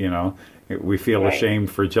 right? You know, we feel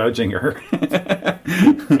ashamed for judging her.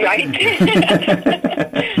 Right?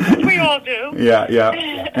 We all do.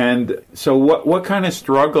 Yeah. And so what kind of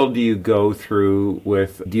struggle do you go through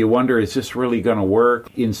with, do you wonder, is this really going to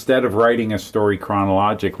work? Instead of writing a story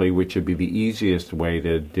chronologically, which would be the easiest way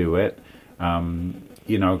to do it,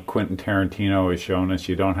 you know, Quentin Tarantino has shown us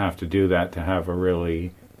you don't have to do that to have a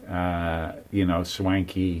really you know,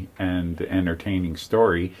 swanky and entertaining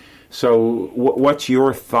story. So what's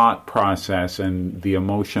your thought process and the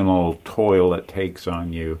emotional toil it takes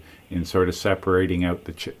on you in sort of separating out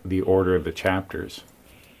the order of the chapters?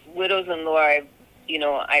 Widows-in-Law,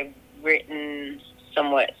 I've written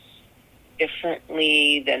somewhat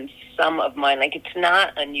differently than some of mine. Like, it's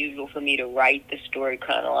not unusual for me to write the story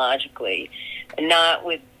chronologically, and not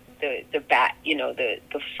with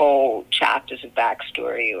the full chapters of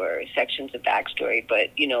backstory or sections of backstory,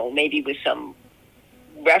 but, you know, maybe with some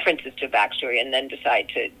references to backstory, and then decide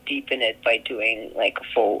to deepen it by doing like a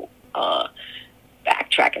full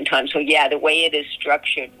backtrack in time. So yeah, the way it is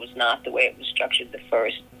structured was not the way it was structured the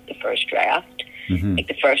first draft. Mm-hmm. Like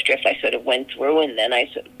the first draft, I sort of went through, and then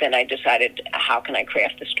I decided, how can I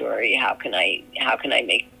craft the story? How can I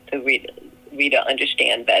make the reader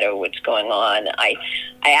understand better what's going on? I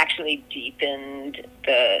actually deepened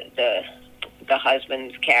the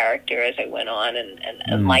husband's character as I went on,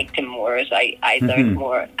 and liked him more as I learned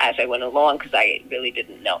more as I went along, because I really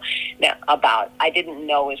didn't know. I didn't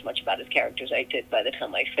know as much about his character as I did by the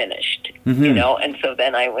time I finished, you know, and so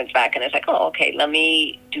then I went back and I was like, oh, okay, let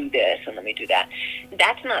me do this and let me do that.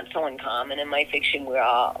 That's not so uncommon in my fiction, where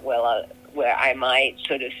I might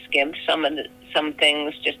sort of skim some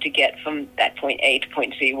things just to get from that point A to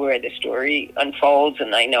point C where the story unfolds,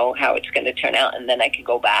 and I know how it's going to turn out, and then I could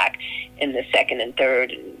go back in the second and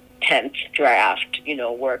third and 10th draft, you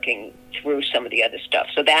know, working through some of the other stuff.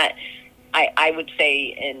 So that, I would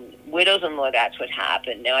say in Widows-in-Law, that's what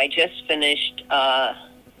happened. Now, I just finished a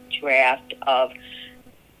draft of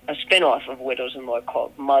a spin-off of Widows-in-Law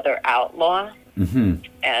called Mother Outlaw, and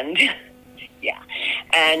yeah,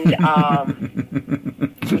 and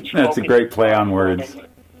that's a great play on words.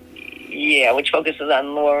 Yeah, which focuses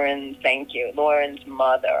on Lauren's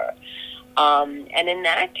mother. And in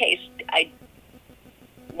that case, I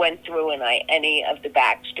went through and any of the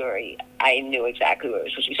backstory, I knew exactly where it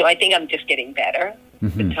was supposed to be. So I think I'm just getting better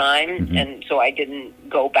with time, and so I didn't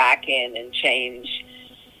go back in and change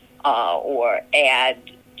or add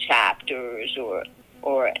chapters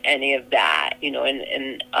or any of that. You know,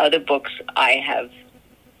 in other books, I have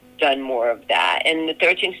done more of that. And the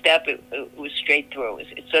 13th Step, it was straight through.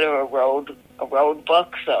 It's sort of a road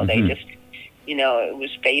book. So they just, you know, it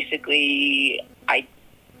was basically, I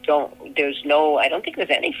don't think there's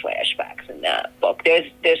any flashbacks in that book. There's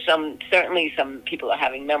certainly some people are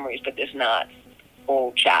having memories, but there's not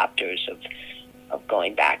full chapters of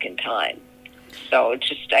going back in time. So it's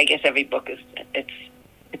just, I guess every book is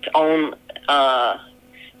its own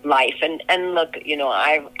life. And look, you know,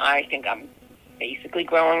 I think I'm basically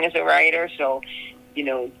growing as a writer, so, you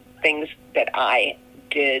know, things that I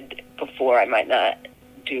did before I might not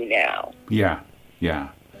do now. Yeah.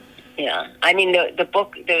 Yeah. I mean, the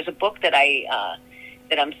book, there's a book that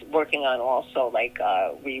that I'm working on also, like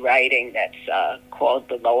rewriting, that's called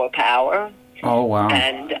The Lower Power. Oh, wow.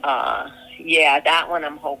 And, yeah, that one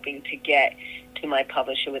I'm hoping to get to my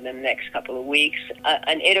publisher within the next couple of weeks.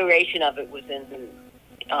 An iteration of it was in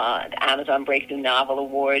the Amazon Breakthrough Novel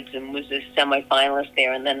Awards and was a semifinalist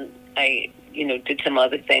there. And then I, did some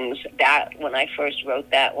other things. That, when I first wrote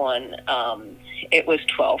that one, it was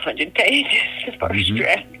 1,200 pages, the first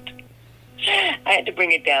draft. I had to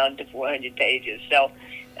bring it down to 400 pages, so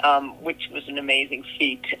which was an amazing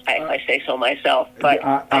feat, if I say so myself. But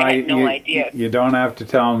I had no idea. You don't have to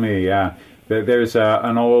tell me. Yeah, there's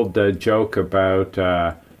an old joke about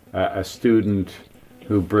a student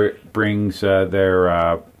who brings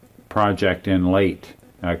their project in late,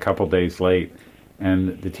 a couple days late,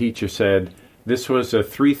 and the teacher said, "This was a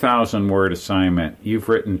 3,000-word assignment. You've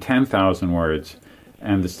written 10,000 words."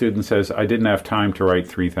 And the student says, "I didn't have time to write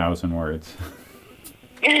 3,000 words."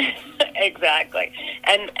 Exactly.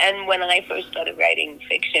 And when I first started writing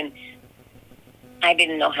fiction, I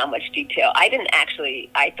didn't know how much detail. I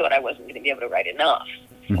thought I wasn't going to be able to write enough.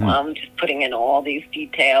 So I'm just putting in all these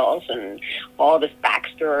details and all this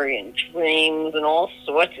backstory and dreams and all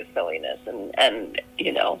sorts of silliness. And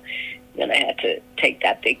then I had to take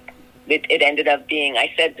that big... It ended up being,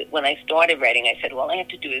 I said, when I started writing, I said, all I have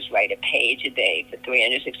to do is write a page a day for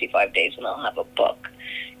 365 days and I'll have a book.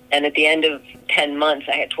 And at the end of 10 months,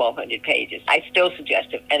 I had 1,200 pages. I still suggest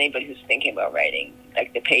if anybody who's thinking about writing,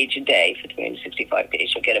 like the page a day for 365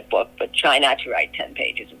 days, you'll get a book, but try not to write 10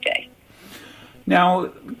 pages a day.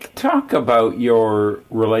 Now, talk about your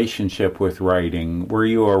relationship with writing. Were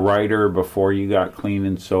you a writer before you got clean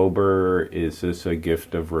and sober? Is this a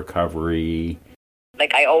gift of recovery?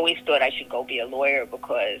 Like, I always thought I should go be a lawyer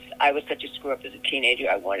because I was such a screw-up as a teenager.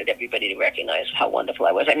 I wanted everybody to recognize how wonderful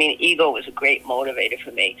I was. I mean, ego was a great motivator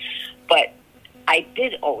for me. But I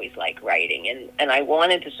did always like writing, and I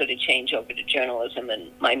wanted to sort of change over to journalism, and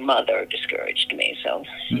my mother discouraged me. So,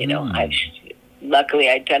 luckily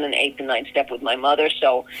I'd done an 8th and 9th step with my mother,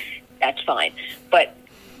 so that's fine. But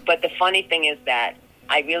the funny thing is that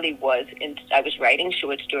I really was writing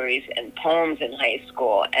short stories and poems in high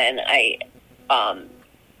school, and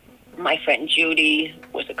my friend Judy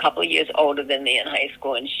was a couple of years older than me in high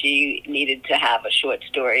school, and she needed to have a short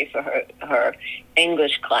story for her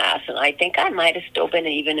English class. And I think I might have still been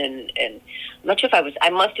even in I'm not sure if I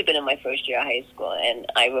must have been in my first year of high school. And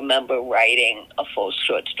I remember writing a full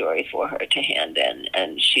short story for her to hand in,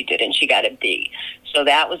 and she did, and she got a B. So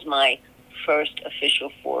that was my first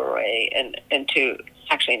official foray into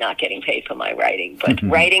actually not getting paid for my writing, but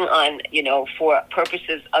writing on, for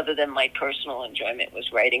purposes other than my personal enjoyment,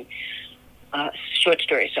 was writing short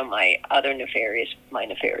stories so my nefarious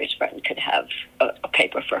friend could have a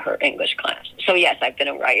paper for her English class. So yes, I've been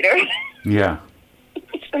a writer. Yeah.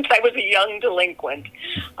 Since I was a young delinquent,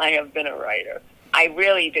 I have been a writer. I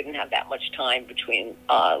really didn't have that much time between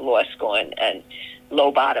law school and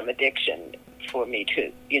low bottom addiction for me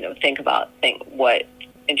to, think what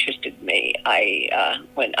interested me.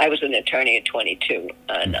 When I was an attorney at 22,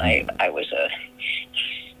 and I was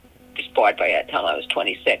disbarred by that time I was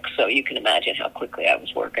 26. So you can imagine how quickly I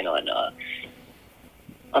was working on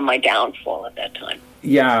my downfall at that time.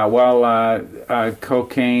 Yeah, well,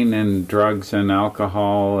 cocaine and drugs and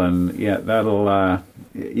alcohol, and that'll,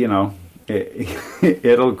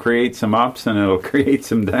 it'll create some ups and it'll create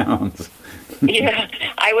some downs. Yeah,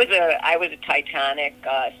 I was a Titanic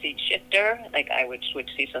seat shifter. Like, I would switch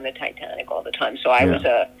seats on the Titanic all the time. So I was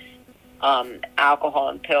alcohol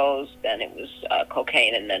and pills, then it was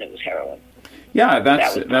cocaine, and then it was heroin. Yeah,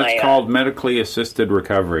 that's called medically assisted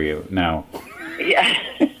recovery now. Yeah.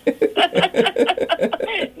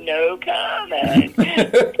 No comment.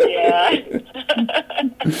 Yeah.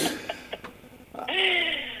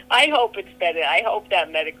 I hope it's better. I hope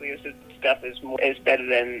that medically assisted stuff is better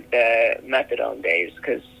than the methadone days,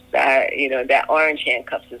 because that orange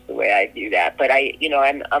handcuffs is the way I view that. But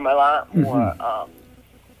I'm a lot more.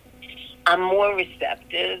 I'm more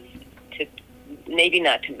receptive to, maybe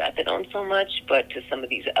not to methadone so much, but to some of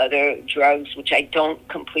these other drugs, which I don't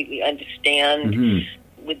completely understand.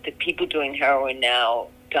 With the people doing heroin now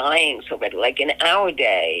dying so bad, like in our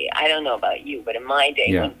day, I don't know about you, but in my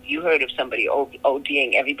day, when you heard of somebody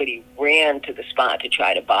ODing, everybody ran to the spot to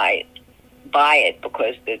try to buy it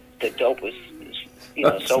because the dope was,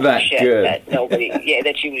 so shit good. That nobody,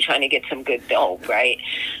 that you were trying to get some good dope, right?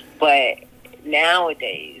 But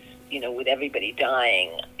nowadays, with everybody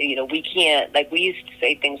dying, we can't, like, we used to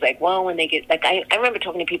say things like, well, when they get, like, I remember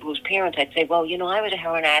talking to people whose parents, I'd say, well, I was a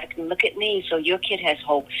heroin addict, and look at me, so your kid has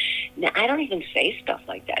hope. Now, I don't even say stuff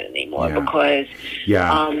like that anymore, because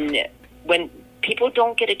when people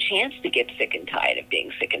don't get a chance to get sick and tired of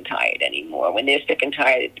being sick and tired anymore. When they're sick and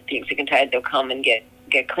tired of being sick and tired, they'll come and get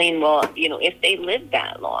clean. Well, if they live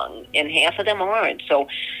that long, and half of them aren't. So,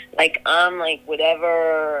 like, I'm like,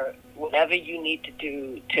 whatever you need to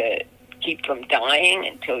do to keep from dying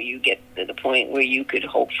until you get to the point where you could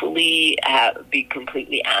hopefully be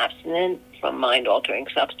completely abstinent from mind-altering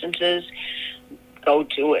substances, go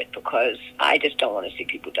do it, because I just don't want to see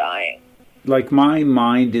people dying. Like, my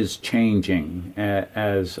mind is changing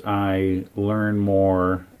as I learn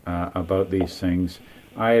more about these things.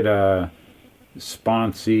 I had a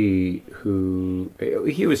sponsee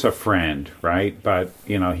he was a friend, right? But,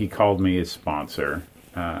 he called me his sponsor.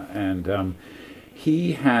 And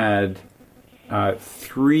he had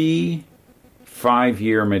 3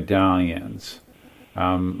 5-year medallions.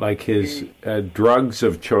 Like, his drugs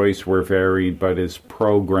of choice were varied, but his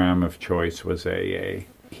program of choice was AA.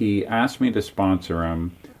 He asked me to sponsor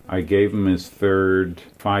him. I gave him his 3rd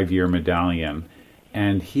 5-year medallion,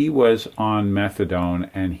 and he was on methadone,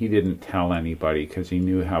 and he didn't tell anybody because he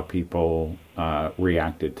knew how people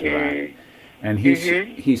reacted to that. And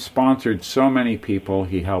he sponsored so many people.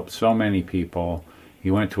 He helped so many people. He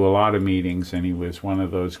went to a lot of meetings, and he was one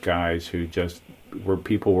of those guys who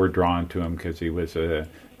people were drawn to him because he was a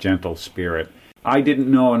gentle spirit. I didn't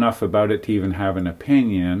know enough about it to even have an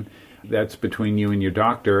opinion. That's between you and your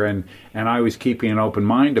doctor, and I was keeping an open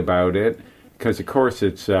mind about it because, of course,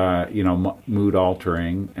 it's mood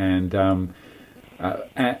altering, and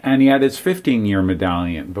he had his 15-year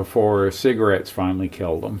medallion before cigarettes finally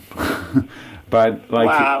killed him. But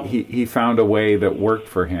he found a way that worked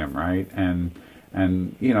for him, right?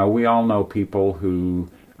 And we all know people who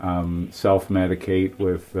self-medicate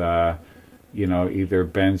with either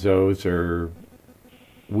benzos or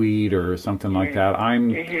weed or something like that.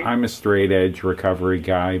 I'm a straight edge recovery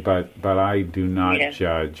guy, but I do not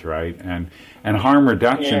judge, right? And harm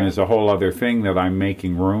reduction is a whole other thing that I'm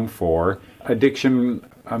making room for. Addiction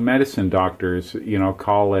medicine doctors,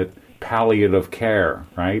 call it palliative care,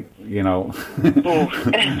 right? Why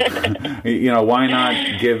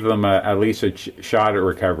not give them at least a shot at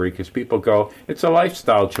recovery? Because people go, it's a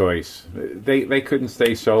lifestyle choice. They couldn't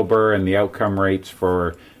stay sober, and the outcome rates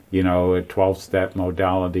for 12-step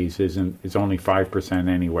modalities is only 5%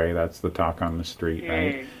 anyway. That's the talk on the street,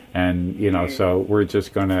 right? And so we're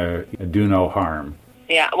just going to do no harm.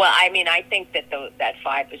 Yeah, well, I mean, I think that that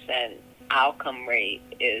 5% outcome rate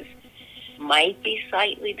might be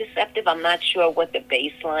slightly deceptive. I'm not sure what the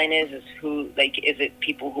baseline is. Is it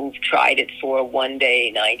people who've tried it for 1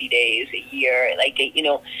 day, 90 days, a year?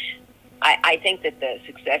 I think that the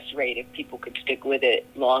success rate, if people could stick with it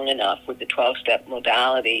long enough with the 12-step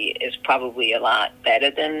modality, is probably a lot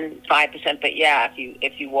better than 5%. But yeah,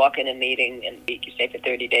 if you walk in a meeting and you stay for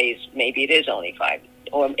 30 days, maybe it is only 5.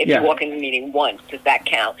 Or if you walk in a meeting once, does that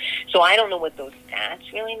count? So I don't know what those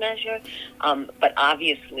stats really measure. But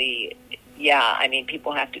obviously, I mean,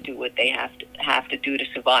 people have to do what they have to do to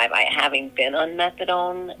survive. Having been on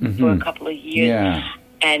methadone for a couple of years,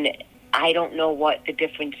 and I don't know what the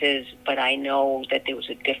difference is, but I know that there was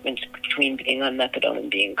a difference between being on methadone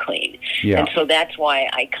and being clean. Yeah. And so that's why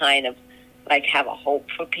I kind of have a hope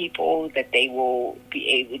for people that they will be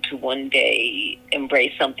able to one day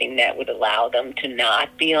embrace something that would allow them to not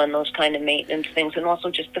be on those kind of maintenance things, and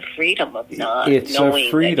also just the freedom of not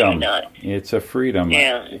knowing that you're not. It's a freedom.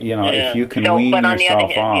 Yeah. If you can wean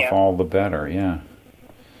yourself off, all the better,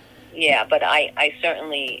 Yeah, but I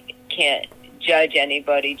certainly can't judge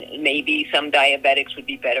anybody. Maybe some diabetics would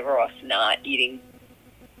be better off not eating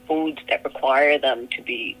foods that require them to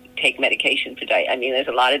take medication for diet. I mean, there's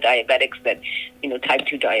a lot of diabetics that, type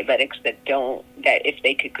 2 diabetics that if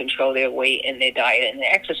they could control their weight and their diet and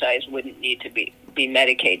their exercise, wouldn't need to be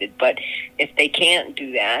medicated. But if they can't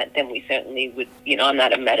do that, then we certainly would, I'm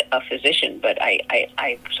not a physician, but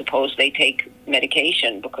I suppose they take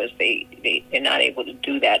medication because they're not able to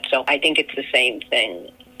do that. So I think it's the same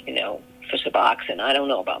thing, for Suboxone. I don't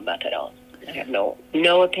know about methadone. I have no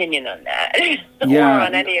opinion on that or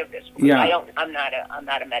on any of this. I'm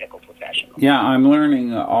not a medical professional. Yeah, I'm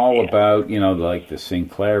learning all about the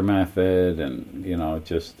Sinclair method, and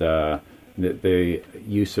just the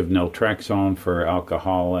use of naltrexone for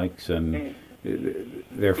alcoholics, and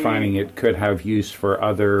they're finding it could have use for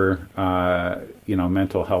other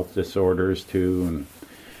mental health disorders too.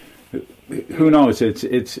 And who knows? It's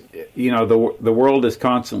the world is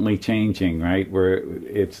constantly changing, right? Where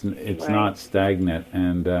it's Right. not stagnant,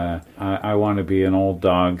 and I want to be an old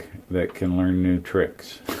dog that can learn new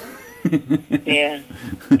tricks. Yeah.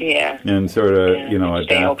 Yeah. And sort of, Yeah. adapt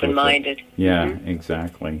Stay with it. open-minded. Yeah,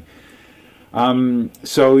 exactly.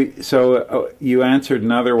 So you answered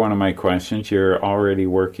another one of my questions. You're already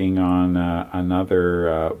working on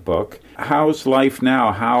another book. How's life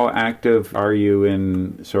now? How active are you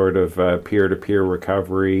in sort of peer-to-peer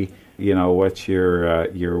recovery? What's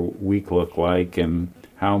your week look like, and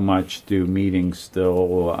how much do meetings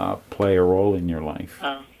still play a role in your life?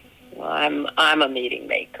 Well, I'm a meeting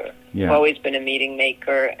maker. Yeah. I've always been a meeting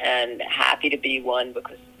maker, and happy to be one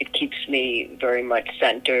because it keeps me very much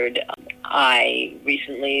centered. I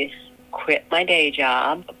recently quit my day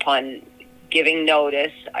job upon giving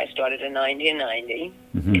notice. I started a 90 and 90,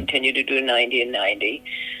 continue to do a 90 and 90.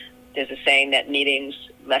 There's a saying that meetings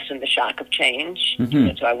lessen the shock of change,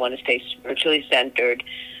 and so I want to stay spiritually centered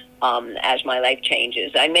as my life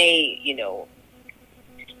changes. I may,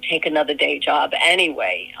 take another day job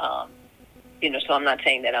anyway. So I'm not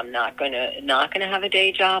saying that I'm not gonna have a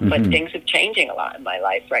day job, but things are changing a lot in my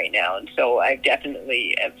life right now, and so I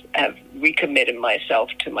definitely have recommitted myself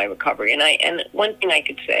to my recovery. And one thing I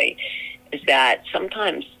could say is that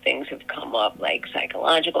sometimes things have come up like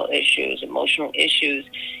psychological issues, emotional issues,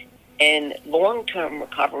 in long-term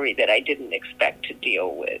recovery that I didn't expect to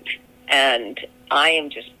deal with, and I am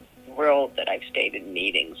just thrilled that I've stayed in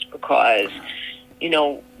meetings because.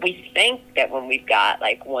 We think that when we've got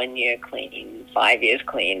like 1 year clean, 5 years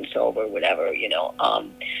clean, sober, whatever,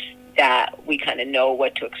 that we kind of know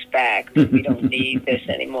what to expect. We don't need this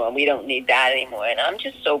anymore. We don't need that anymore. And I'm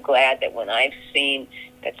just so glad that when I've seen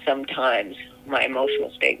that sometimes my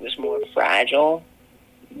emotional state was more fragile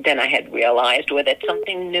than I had realized, or that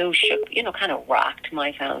something new shook, kind of rocked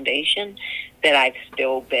my foundation, that I've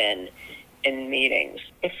still been in meetings.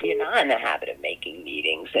 If you're not in the habit of making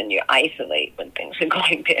meetings and you isolate when things are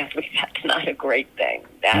going badly, that's not a great thing.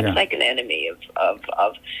 That's like an enemy of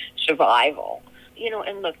survival.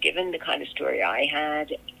 And look, given the kind of story I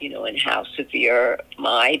had, and how severe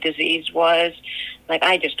my disease was, like,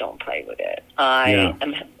 I just don't play with it.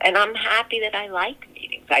 And I'm happy that I like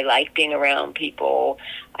meetings. I like being around people.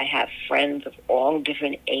 I have friends of all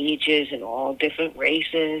different ages and all different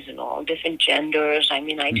races and all different genders. I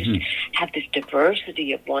mean, I just have this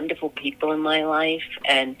diversity of wonderful people in my life,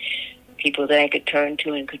 and people that I could turn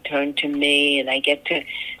to and could turn to me, and I get to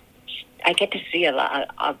see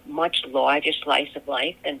a much larger slice of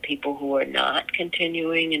life than people who are not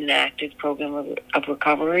continuing in an active program of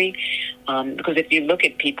recovery. Because if you look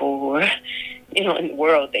at people who are, in the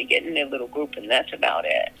world, they get in their little group and that's about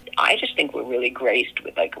it. I just think we're really graced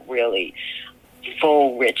with like really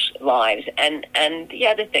full, rich lives. And the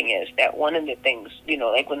other thing is that one of the things,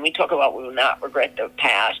 like when we talk about we will not regret the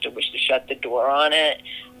past or wish to shut the door on it,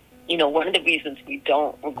 one of the reasons we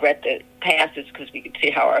don't regret the past is because we could see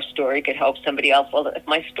how our story could help somebody else. Well, if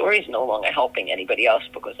my story is no longer helping anybody else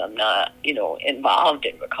because I'm not, involved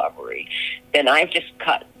in recovery, then I've just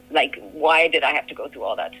cut, like, why did I have to go through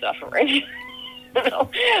all that suffering?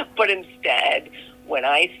 But instead, what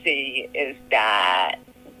I see is that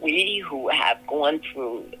we who have gone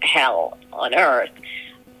through hell on earth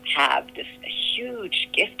have this huge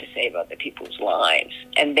gift to save other people's lives,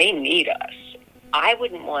 and they need us. I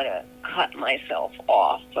wouldn't want to cut myself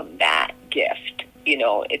off from that gift.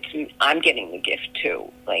 I'm getting the gift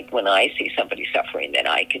too. Like when I see somebody suffering, that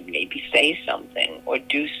I can maybe say something or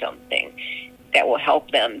do something that will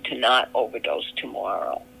help them to not overdose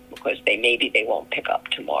tomorrow, because they won't pick up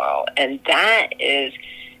tomorrow. And that is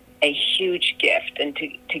a huge gift. And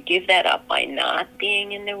to give that up by not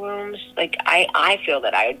being in the rooms, like I feel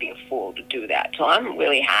that I would be a fool to do that. So I'm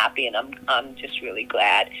really happy, and I'm just really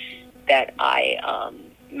glad that I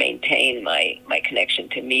maintain my connection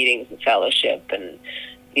to meetings and fellowship, and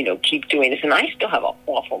keep doing this. And I still have an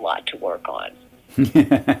awful lot to work on.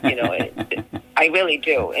 I really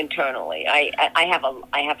do internally. I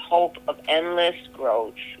have hope of endless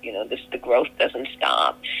growth. The growth doesn't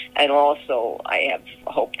stop, and also I have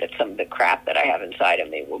hope that some of the crap that I have inside of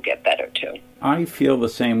me will get better too. I feel the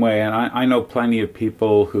same way, and I know plenty of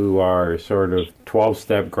people who are sort of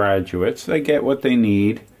 12-step graduates. They get what they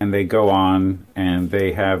need, and they go on, and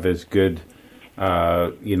they have as good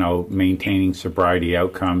maintaining sobriety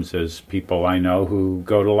outcomes as people I know who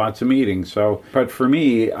go to lots of meetings. So, but for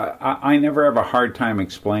me, I never have a hard time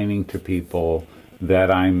explaining to people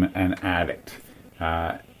that I'm an addict.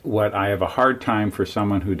 What I have a hard time for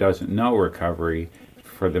someone who doesn't know recovery,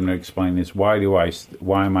 for them to explain is why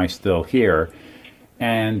am I still here?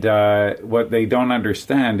 And what they don't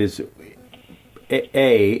understand is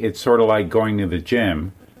it's sort of like going to the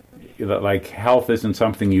gym. Like, health isn't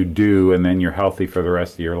something you do and then you're healthy for the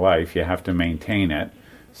rest of your life. You have to maintain it.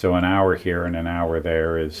 So an hour here and an hour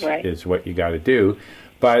there is what you got to do.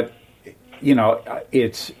 But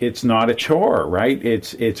it's not a chore, right?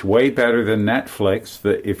 It's way better than Netflix.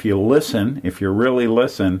 If you really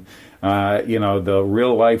listen, the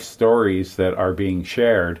real life stories that are being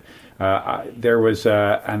shared. There was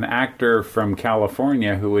an actor from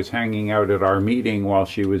California who was hanging out at our meeting while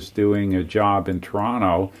she was doing a job in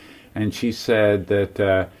Toronto, and she said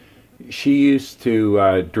that she used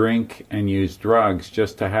to drink and use drugs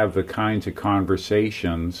just to have the kinds of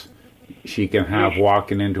conversations she can have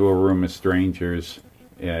walking into a room of strangers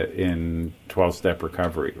in 12-step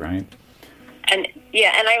recovery, right? And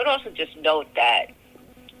I would also just note that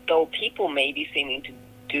though people may be seeming to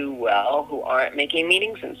do well who aren't making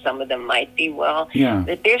meetings, and some of them might be well,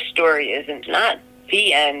 that their story isn't not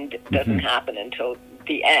the end doesn't happen until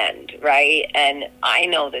the end, right? And I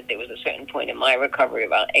know that there was a certain point in my recovery,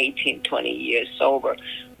 about 18, 20 years sober,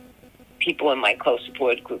 people in my close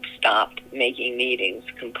support group stopped making meetings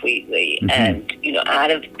completely. And,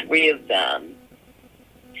 out of three of them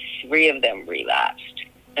relapsed,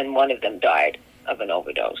 and one of them died of an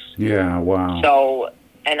overdose. Yeah, wow. So,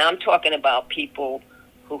 and I'm talking about people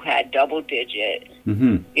who had double digit,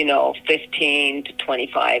 15 to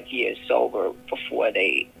 25 years sober before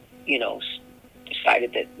they,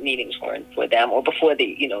 decided that meetings weren't for them, or before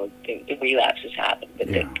the relapses happened, but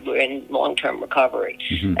they were in long-term recovery.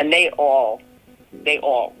 And they all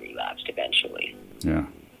relapsed eventually. Yeah.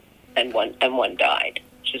 And one died.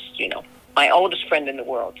 Just, my oldest friend in the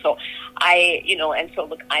world. So look, I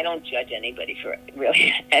don't judge anybody for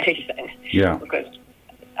really anything. Yeah. Because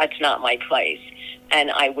that's not my place.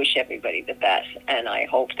 And I wish everybody the best. And I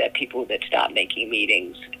hope that people that stop making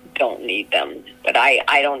meetings don't need them. But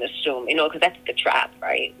I don't assume, because that's the trap,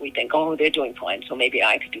 right? We think, oh, they're doing fine, so maybe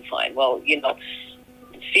I could do fine. Well,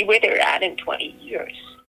 see where they're at in 20 years.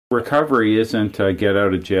 Recovery isn't a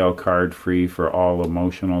get-out-of-jail card free for all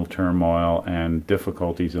emotional turmoil and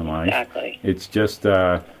difficulties in life. Exactly. It's just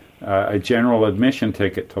a general admission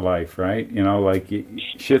ticket to life, right?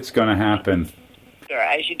 Shit's going to happen.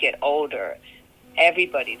 As you get older,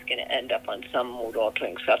 everybody's going to end up on some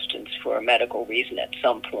mood-altering substance for a medical reason at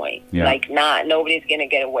some point. Yeah. Nobody's going to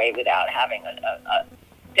get away without having a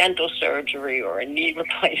dental surgery or a knee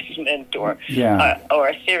replacement or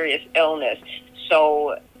a serious illness.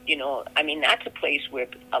 So, that's a place where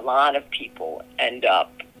a lot of people end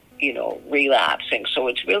up, relapsing. So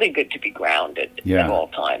it's really good to be grounded at all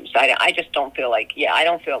times. I just don't feel like, I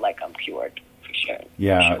don't feel like I'm cured. Sure.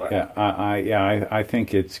 I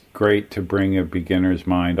think it's great to bring a beginner's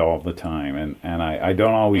mind all the time, and I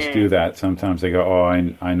don't always do that. Sometimes I go, oh,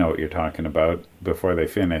 I know what you're talking about before they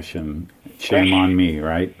finish, and shame on me,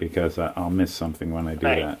 right? Because I'll miss something when I do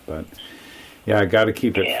that. But I got to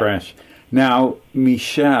keep it fresh. Now,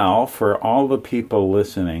 Michele, for all the people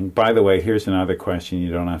listening, by the way, here's another question you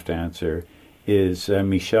don't have to answer. Is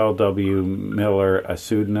Michele W. Miller a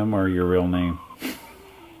pseudonym or your real name?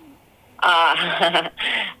 A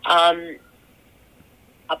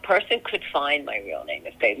person could find my real name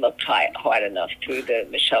if they looked hard enough through the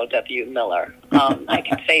Michele W. Miller. I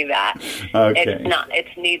can say that. Okay.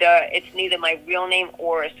 It's neither my real name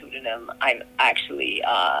or a pseudonym. I've actually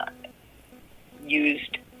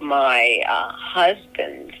used my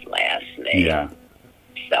husband's last name. Yeah.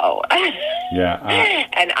 So.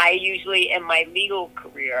 And I usually, in my legal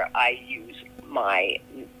career, I use my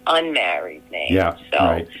unmarried name. Yeah. So.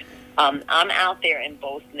 Right. I'm out there in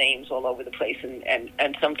both names all over the place,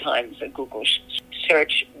 and sometimes a Google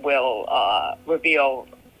search will reveal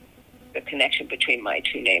the connection between my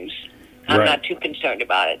two names. I'm not too concerned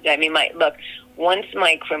about it. I mean, once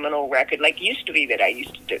my criminal record, used to be that I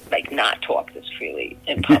used to not talk this freely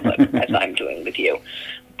in public as I'm doing with you,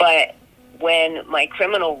 but when my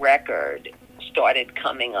criminal record started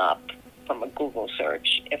coming up from a Google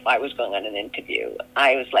search, if I was going on an interview,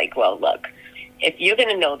 I was like, well, look, if you're going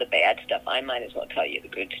to know the bad stuff, I might as well tell you the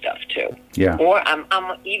good stuff too. Yeah. Or I'm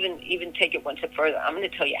even take it one step further. I'm going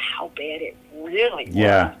to tell you how bad it really was.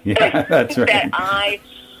 Yeah, that's right. that I,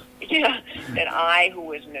 who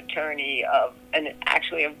was an attorney of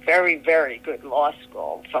actually a very, very good law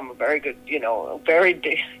school from a very good, a very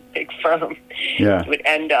big firm, would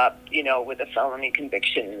end up, with a felony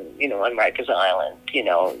conviction, on Rikers Island.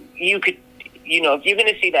 You could. If you're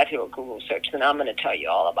going to see that through a Google search, then I'm going to tell you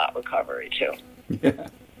all about recovery, too. Yeah.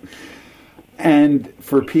 And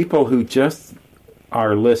for people who just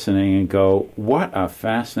are listening and go, what a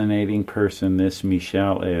fascinating person this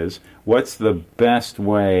Michele is, what's the best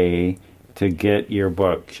way to get your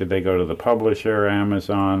book? Should they go to the publisher,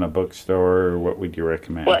 Amazon, a bookstore, or what would you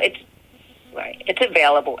recommend? Well, it's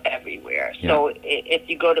available everywhere. Yeah. So if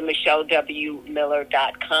you go to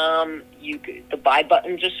michelewmiller.com, the buy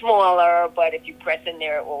buttons are smaller, but if you press in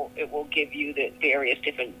there, it will give you the various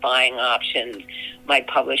different buying options. My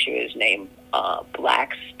publisher is named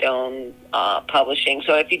Blackstone Publishing.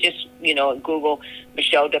 So if you just Google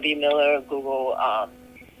Michele W. Miller, Google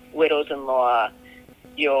Widows-in-Law,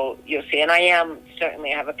 you'll see. And I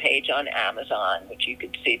certainly have a page on Amazon, which you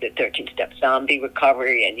could see the 13-Step Zombie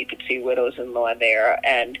Recovery, and you could see Widows-in-Law there.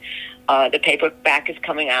 And the paperback is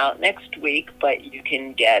coming out next week, but you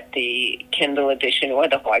can get the Kindle edition or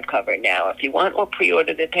the hardcover now if you want, or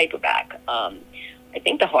pre-order the paperback. I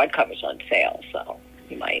think the hardcover's on sale, so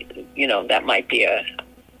you might, that might be a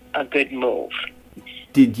good move.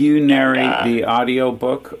 Did you narrate the audio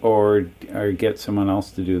book or get someone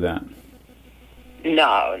else to do that? No,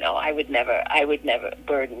 I would never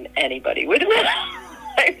burden anybody with my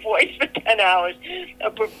voice for 10 hours.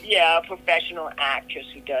 A professional actress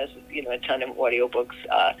who does, a ton of audiobooks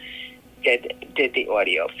did the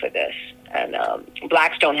audio for this. And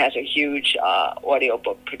Blackstone has a huge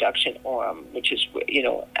audiobook production arm, which is,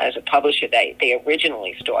 as a publisher, they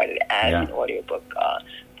originally started as an audiobook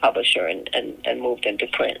publisher and moved into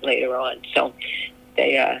print later on. So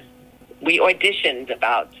we auditioned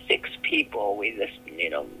about 6 people. We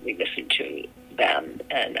listened to them,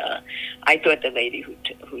 and I thought the lady who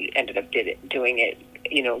ended up doing it,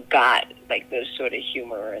 got like the sort of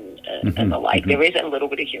humor and the like. There is a little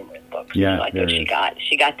bit of humor in the book. Yeah, I thought she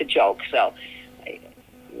got the joke, so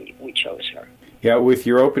we chose her. Yeah, with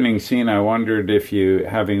your opening scene, I wondered if you,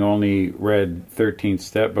 having only read 13th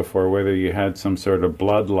Step before, whether you had some sort of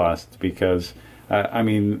bloodlust, because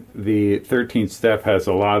the 13th Step has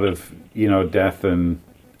a lot of, death and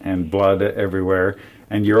blood everywhere,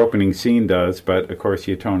 and your opening scene does, but of course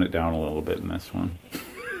you tone it down a little bit in this one.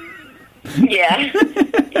 Yeah.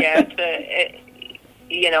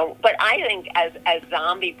 But I think as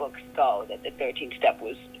zombie books go, that the 13th Step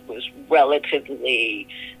was relatively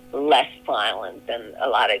less violent than a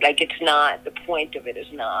lot of, it's not, the point of it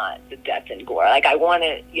is not the death and gore. I want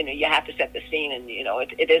to, you have to set the scene, and,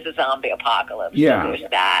 it is a zombie apocalypse. Yeah. So there's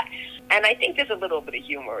that. And I think there's a little bit of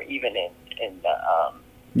humor even in the,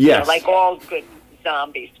 yes. All good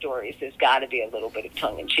zombie stories, there's got to be a little bit of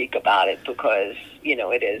tongue-in-cheek about it, because,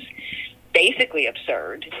 it is basically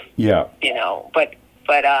absurd. Yeah. But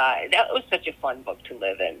that was such a fun book to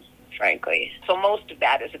live in, frankly. So most of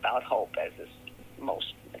that is about hope, as is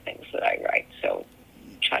most of the things that I write. So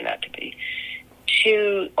try not to be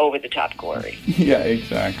too over-the-top gory. Yeah,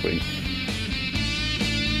 exactly.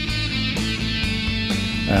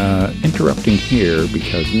 Interrupting here,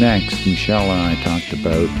 because next Michele and I talked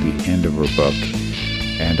about the end of her book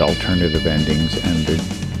and alternative endings and the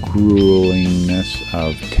gruelingness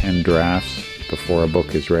of 10 drafts before a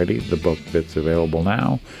book is ready, the book that's available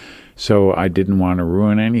now. So I didn't want to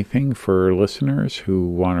ruin anything for listeners who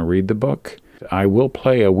want to read the book. I will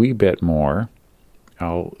play a wee bit more.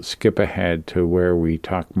 I'll skip ahead to where we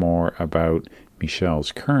talk more about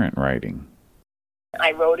Michele's current writing.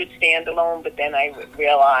 I wrote it standalone, but then I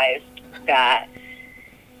realized that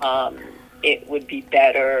it would be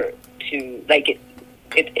better to,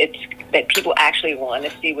 it's that people actually want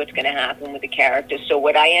to see what's going to happen with the characters. So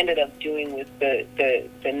what I ended up doing with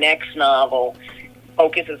the next novel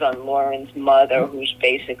focuses on Lauren's mother, who's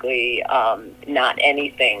basically not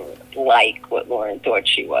anything like what Lauren thought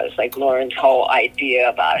she was. Lauren's whole idea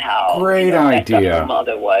about how great idea her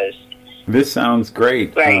mother was. This sounds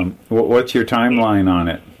great. Right. What's your timeline on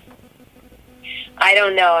it? I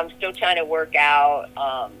don't know. I'm still trying to work out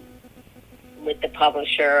with the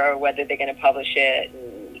publisher whether they're going to publish it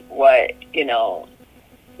and what,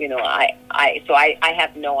 I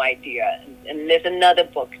have no idea. And there's another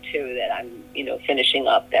book too that I'm, finishing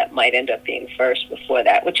up that might end up being first before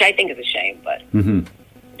that, which I think is a shame, but it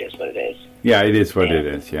is what it is. Yeah, it is what it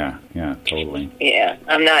is. Yeah, totally. Yeah,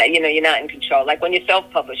 I'm not, you're not in control. Like when you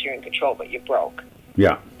self-publish, you're in control, but you're broke.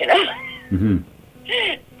 Yeah. And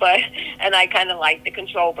I kind of like the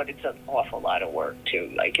control, but it's an awful lot of work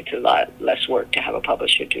too. It's a lot less work to have a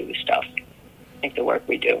publisher do the stuff, like the work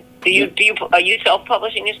we do. Are you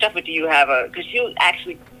self-publishing your stuff, or do you have because you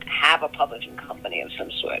actually have a publishing company of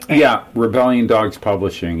some sort, right? Yeah, Rebellion Dogs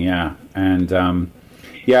Publishing, yeah. And,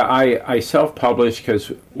 I self-published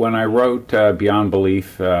because when I wrote Beyond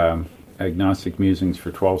Belief, Agnostic Musings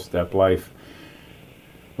for 12-Step Life,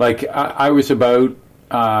 I was about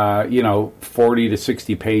 40 to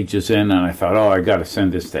 60 pages in, and I thought, I got to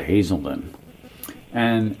send this to Hazelden.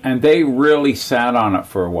 And they really sat on it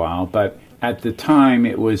for a while, but at the time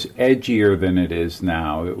it was edgier than it is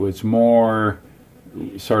now. It was more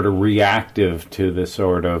sort of reactive to the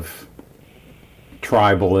sort of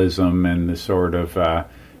tribalism and the sort of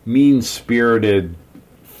mean-spirited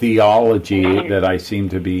theology that I seem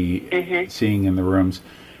to be seeing in the rooms.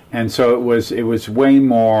 And so it was way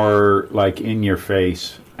more like in your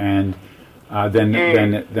face and than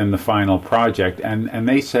the final project. And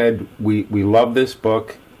they said, we love this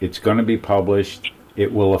book. It's going to be published.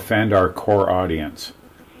 It will offend our core audience.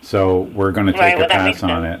 So we're going to take a pass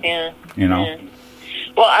on it. Yeah. You know? Yeah.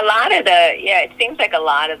 Well, a lot of it seems like a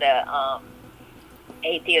lot of the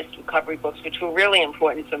atheist recovery books, which were really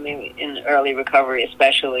important for me in early recovery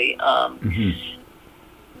especially,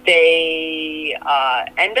 they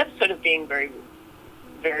end up sort of being very,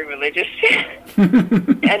 very religious.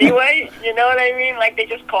 Anyway, you know what I mean? Like, they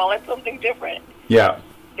just call it something different. Yeah.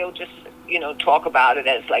 They'll just, talk about it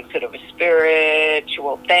as, like, sort of a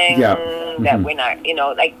spiritual thing that we're not,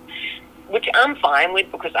 like, which I'm fine with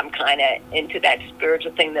because I'm kind of into that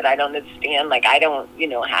spiritual thing that I don't understand. Like, I don't,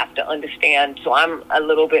 have to understand. So I'm a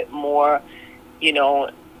little bit more,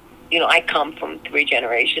 I come from 3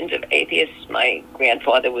 generations of atheists. My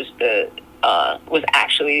grandfather was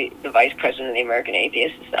actually the vice president of the American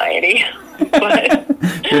Atheist Society. But,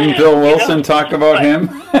 didn't Bill Wilson talk about him?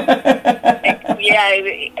 Yeah,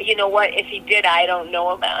 you know what? If he did, I don't know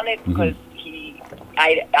about it because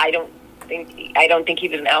I don't think he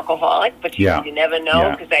was an alcoholic, but you never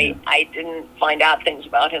know because I didn't find out things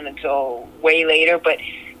about him until way later. But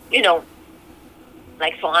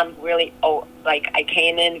so I'm really I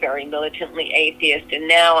came in very militantly atheist, and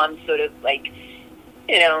now I'm sort of like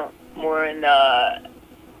more in the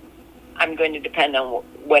I'm going to depend on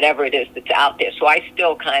whatever it is that's out there. So I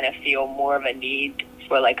still kind of feel more of a need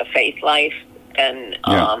for like a faith life than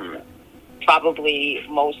probably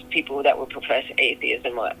most people that would profess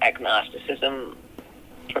atheism or agnosticism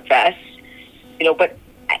profess, but,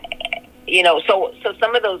 so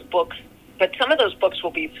some of those books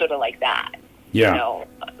will be sort of like that. Yeah.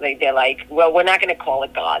 They're like, well, we're not going to call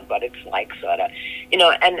it God, but it's like sort of,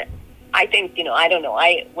 and I think, I don't know,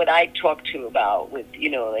 what I talk to about with,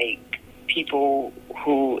 like people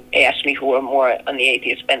who ask me who are more on the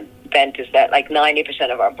atheist bent is that like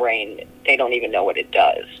 90% of our brain, they don't even know what it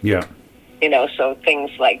does. Yeah. So things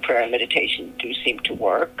like prayer and meditation do seem to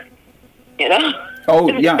work, Oh,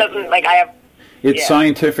 yeah. It doesn't, it's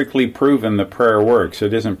scientifically proven that prayer works.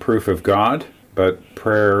 It isn't proof of God, but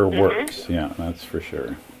prayer works. Yeah, that's for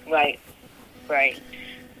sure. Right.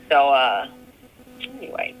 So,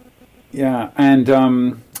 anyway. Yeah, and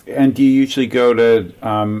do you usually go to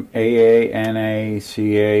AA, NA,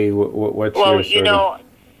 CA? What's your sort of...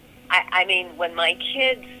 I mean, when my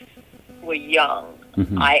kids were young,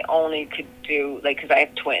 I only could do, because I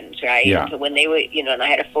have twins, right? Yeah. So when they were, and I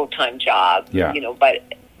had a full-time job, but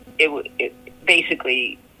it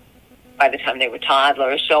basically, by the time they were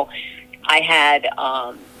toddlers, so I had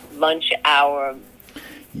lunch hour.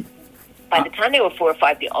 By the time they were 4 or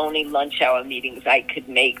 5, the only lunch hour meetings I could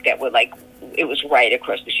make that were like, it was right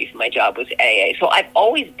across the street from my job was AA. So I've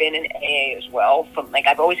always been in AA as well.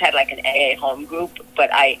 I've always had like an AA home group, but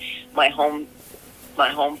my home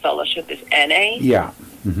fellowship is NA. Yeah.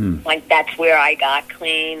 Like that's where I got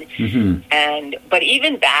clean. But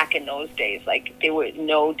even back in those days, like there were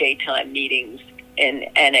no daytime meetings in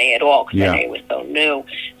NA at all because NA was so new.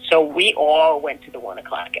 So we all went to the 1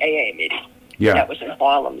 o'clock AA meeting. Yeah. That was in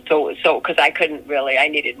Harlem. So because I couldn't really, I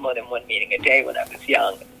needed more than one meeting a day when I was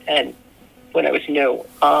young and when I was new.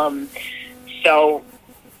 So,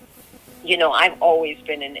 I've always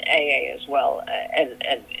been in AA as well and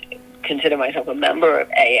consider myself a member of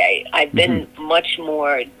AA. I've been much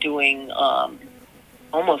more doing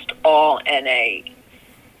almost all NA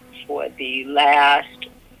for the last,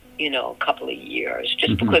 couple of years,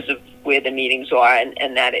 just because of where the meetings are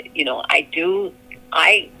and that,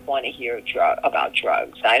 I want to hear about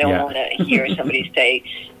drugs. I don't want to hear somebody say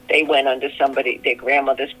they went under their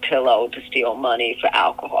grandmother's pillow to steal money for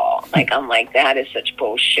alcohol. I'm like, that is such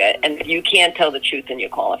bullshit. And if you can't tell the truth in your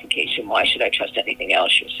qualification, why should I trust anything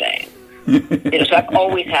else you're saying? So I've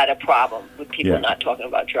always had a problem with people not talking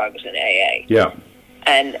about drugs in AA. Yeah.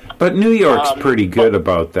 But New York's pretty good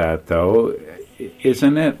about that, though,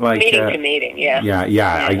 isn't it? Like meeting to meeting,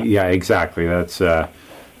 Yeah, exactly. That's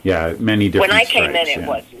many different. When I came in, it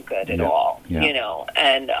wasn't good at all,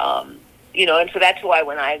 and so that's why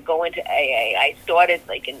when I go into AA, I started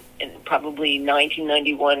in probably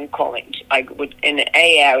 1991 calling. In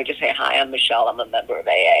AA, I would just say, "Hi, I'm Michele. I'm a member of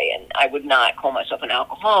AA," and I would not call myself an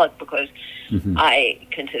alcoholic because I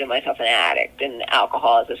consider myself an addict, and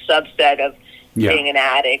alcohol is a subset of being an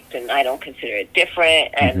addict, and I don't consider it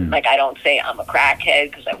different. And like, I don't say I'm a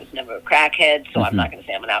crackhead because I was never a crackhead, so I'm not going to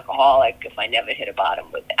say I'm an alcoholic if I never hit a bottom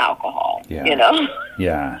with alcohol. You know?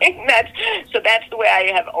 Yeah. that's the way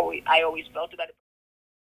I always felt about it.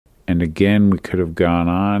 And again, we could have gone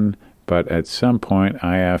on, but at some point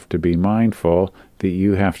I have to be mindful that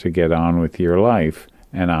you have to get on with your life,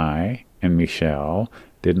 and I and Michele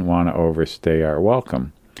didn't want to overstay our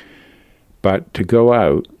welcome. But to go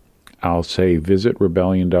out, I'll say visit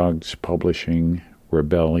Rebellion Dogs Publishing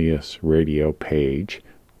Rebellious Radio page,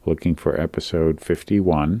 looking for episode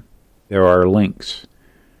 51. There are links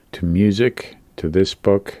to music, to this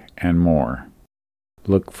book, and more.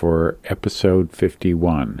 Look for episode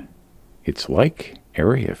 51. It's like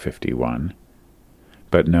Area 51,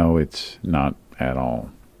 but no, it's not at all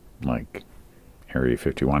like Area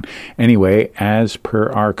 51. Anyway, as per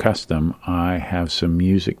our custom, I have some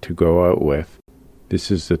music to go out with.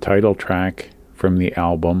 This is the title track from the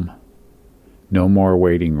album No More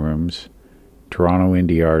Waiting Rooms, Toronto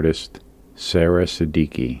indie artist Sarah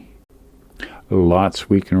Siddiqui. Lots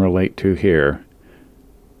we can relate to here.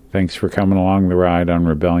 Thanks for coming along the ride on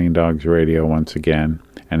Rebellion Dogs Radio once again.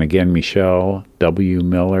 And again, Michele W.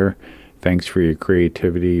 Miller, thanks for your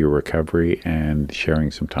creativity, your recovery, and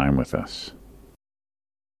sharing some time with us.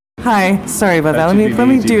 Hi, sorry about that. Let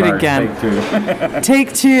me do it again.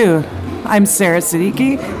 Take two. I'm Sarah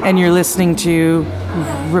Siddiqui, and you're listening to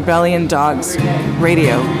Rebellion Dogs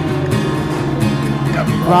Radio.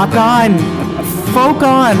 Rock on, folk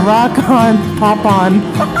on, rock on, pop on.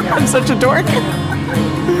 I'm such a dork.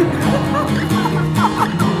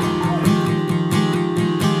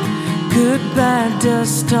 Goodbye,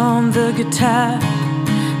 dust on the guitar.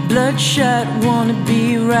 Bloodshot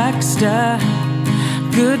wannabe rock star.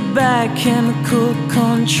 Goodbye, chemical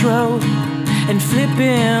control and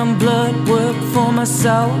flipping blood work for my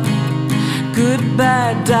soul.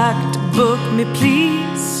 Goodbye, doctor, book me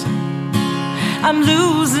please. I'm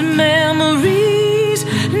losing memories.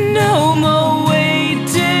 No more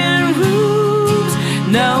waiting rooms.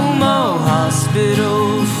 No more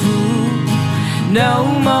hospital food. No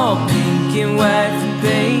more pink and white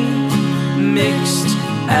pain. Mixed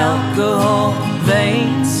alcohol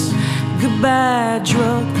veins. Goodbye,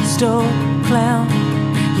 drugstore clown.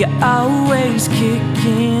 You're always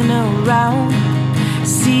kicking around.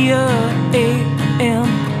 See your AM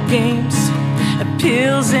games,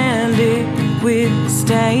 pills and liquid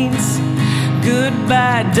stains.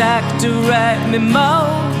 Goodbye, doctor, write me more,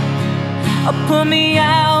 or put me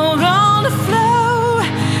out on the floor.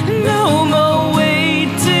 No more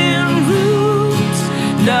waiting rooms.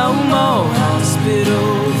 No more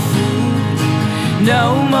hospital food. No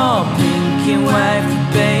more pink and white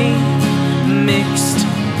pain. Mixed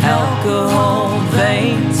alcohol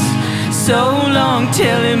veins. So long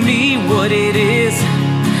telling me what it is.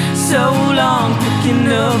 So long picking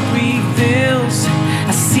up refills.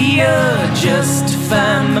 I see her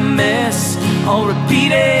justify my mess. All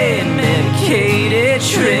repeated medicated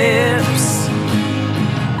trips.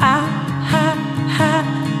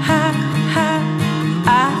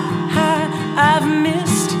 I've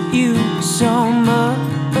missed you so much.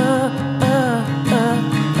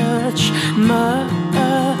 Much.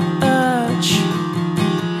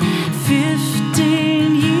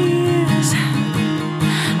 15 years,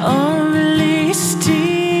 unreleased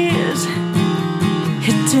tears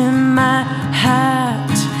hitting my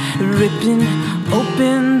heart, ripping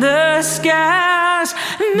open the skies.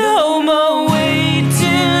 No more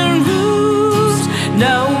waiting rooms.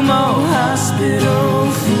 No more hospital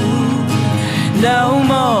food. No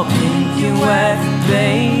more pink and white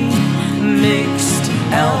pain. Mixed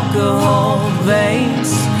alcohol veins.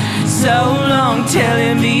 So long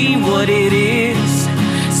telling me what it is.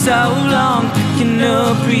 So long picking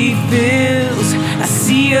up refills. I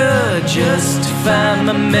see her justify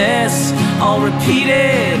my mess. All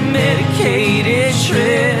repeated medicated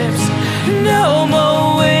trips. No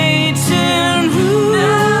more waiting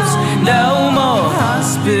rooms. No more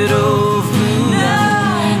hospital food.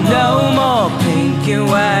 No more pink and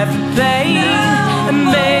white pain.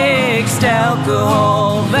 Mixed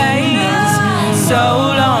alcohol veins. So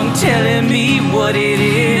long telling me what it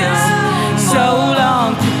is. So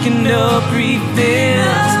long picking up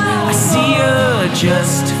refills. I see her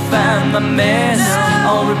justify my mess.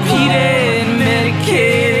 All repeated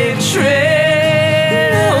medicated trips.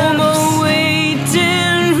 No more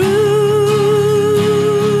waiting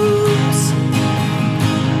rooms.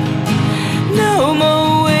 No more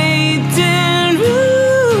waiting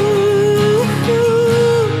rooms.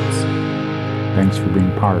 Thanks for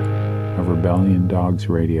being part of Rebellion Dogs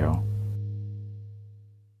Radio.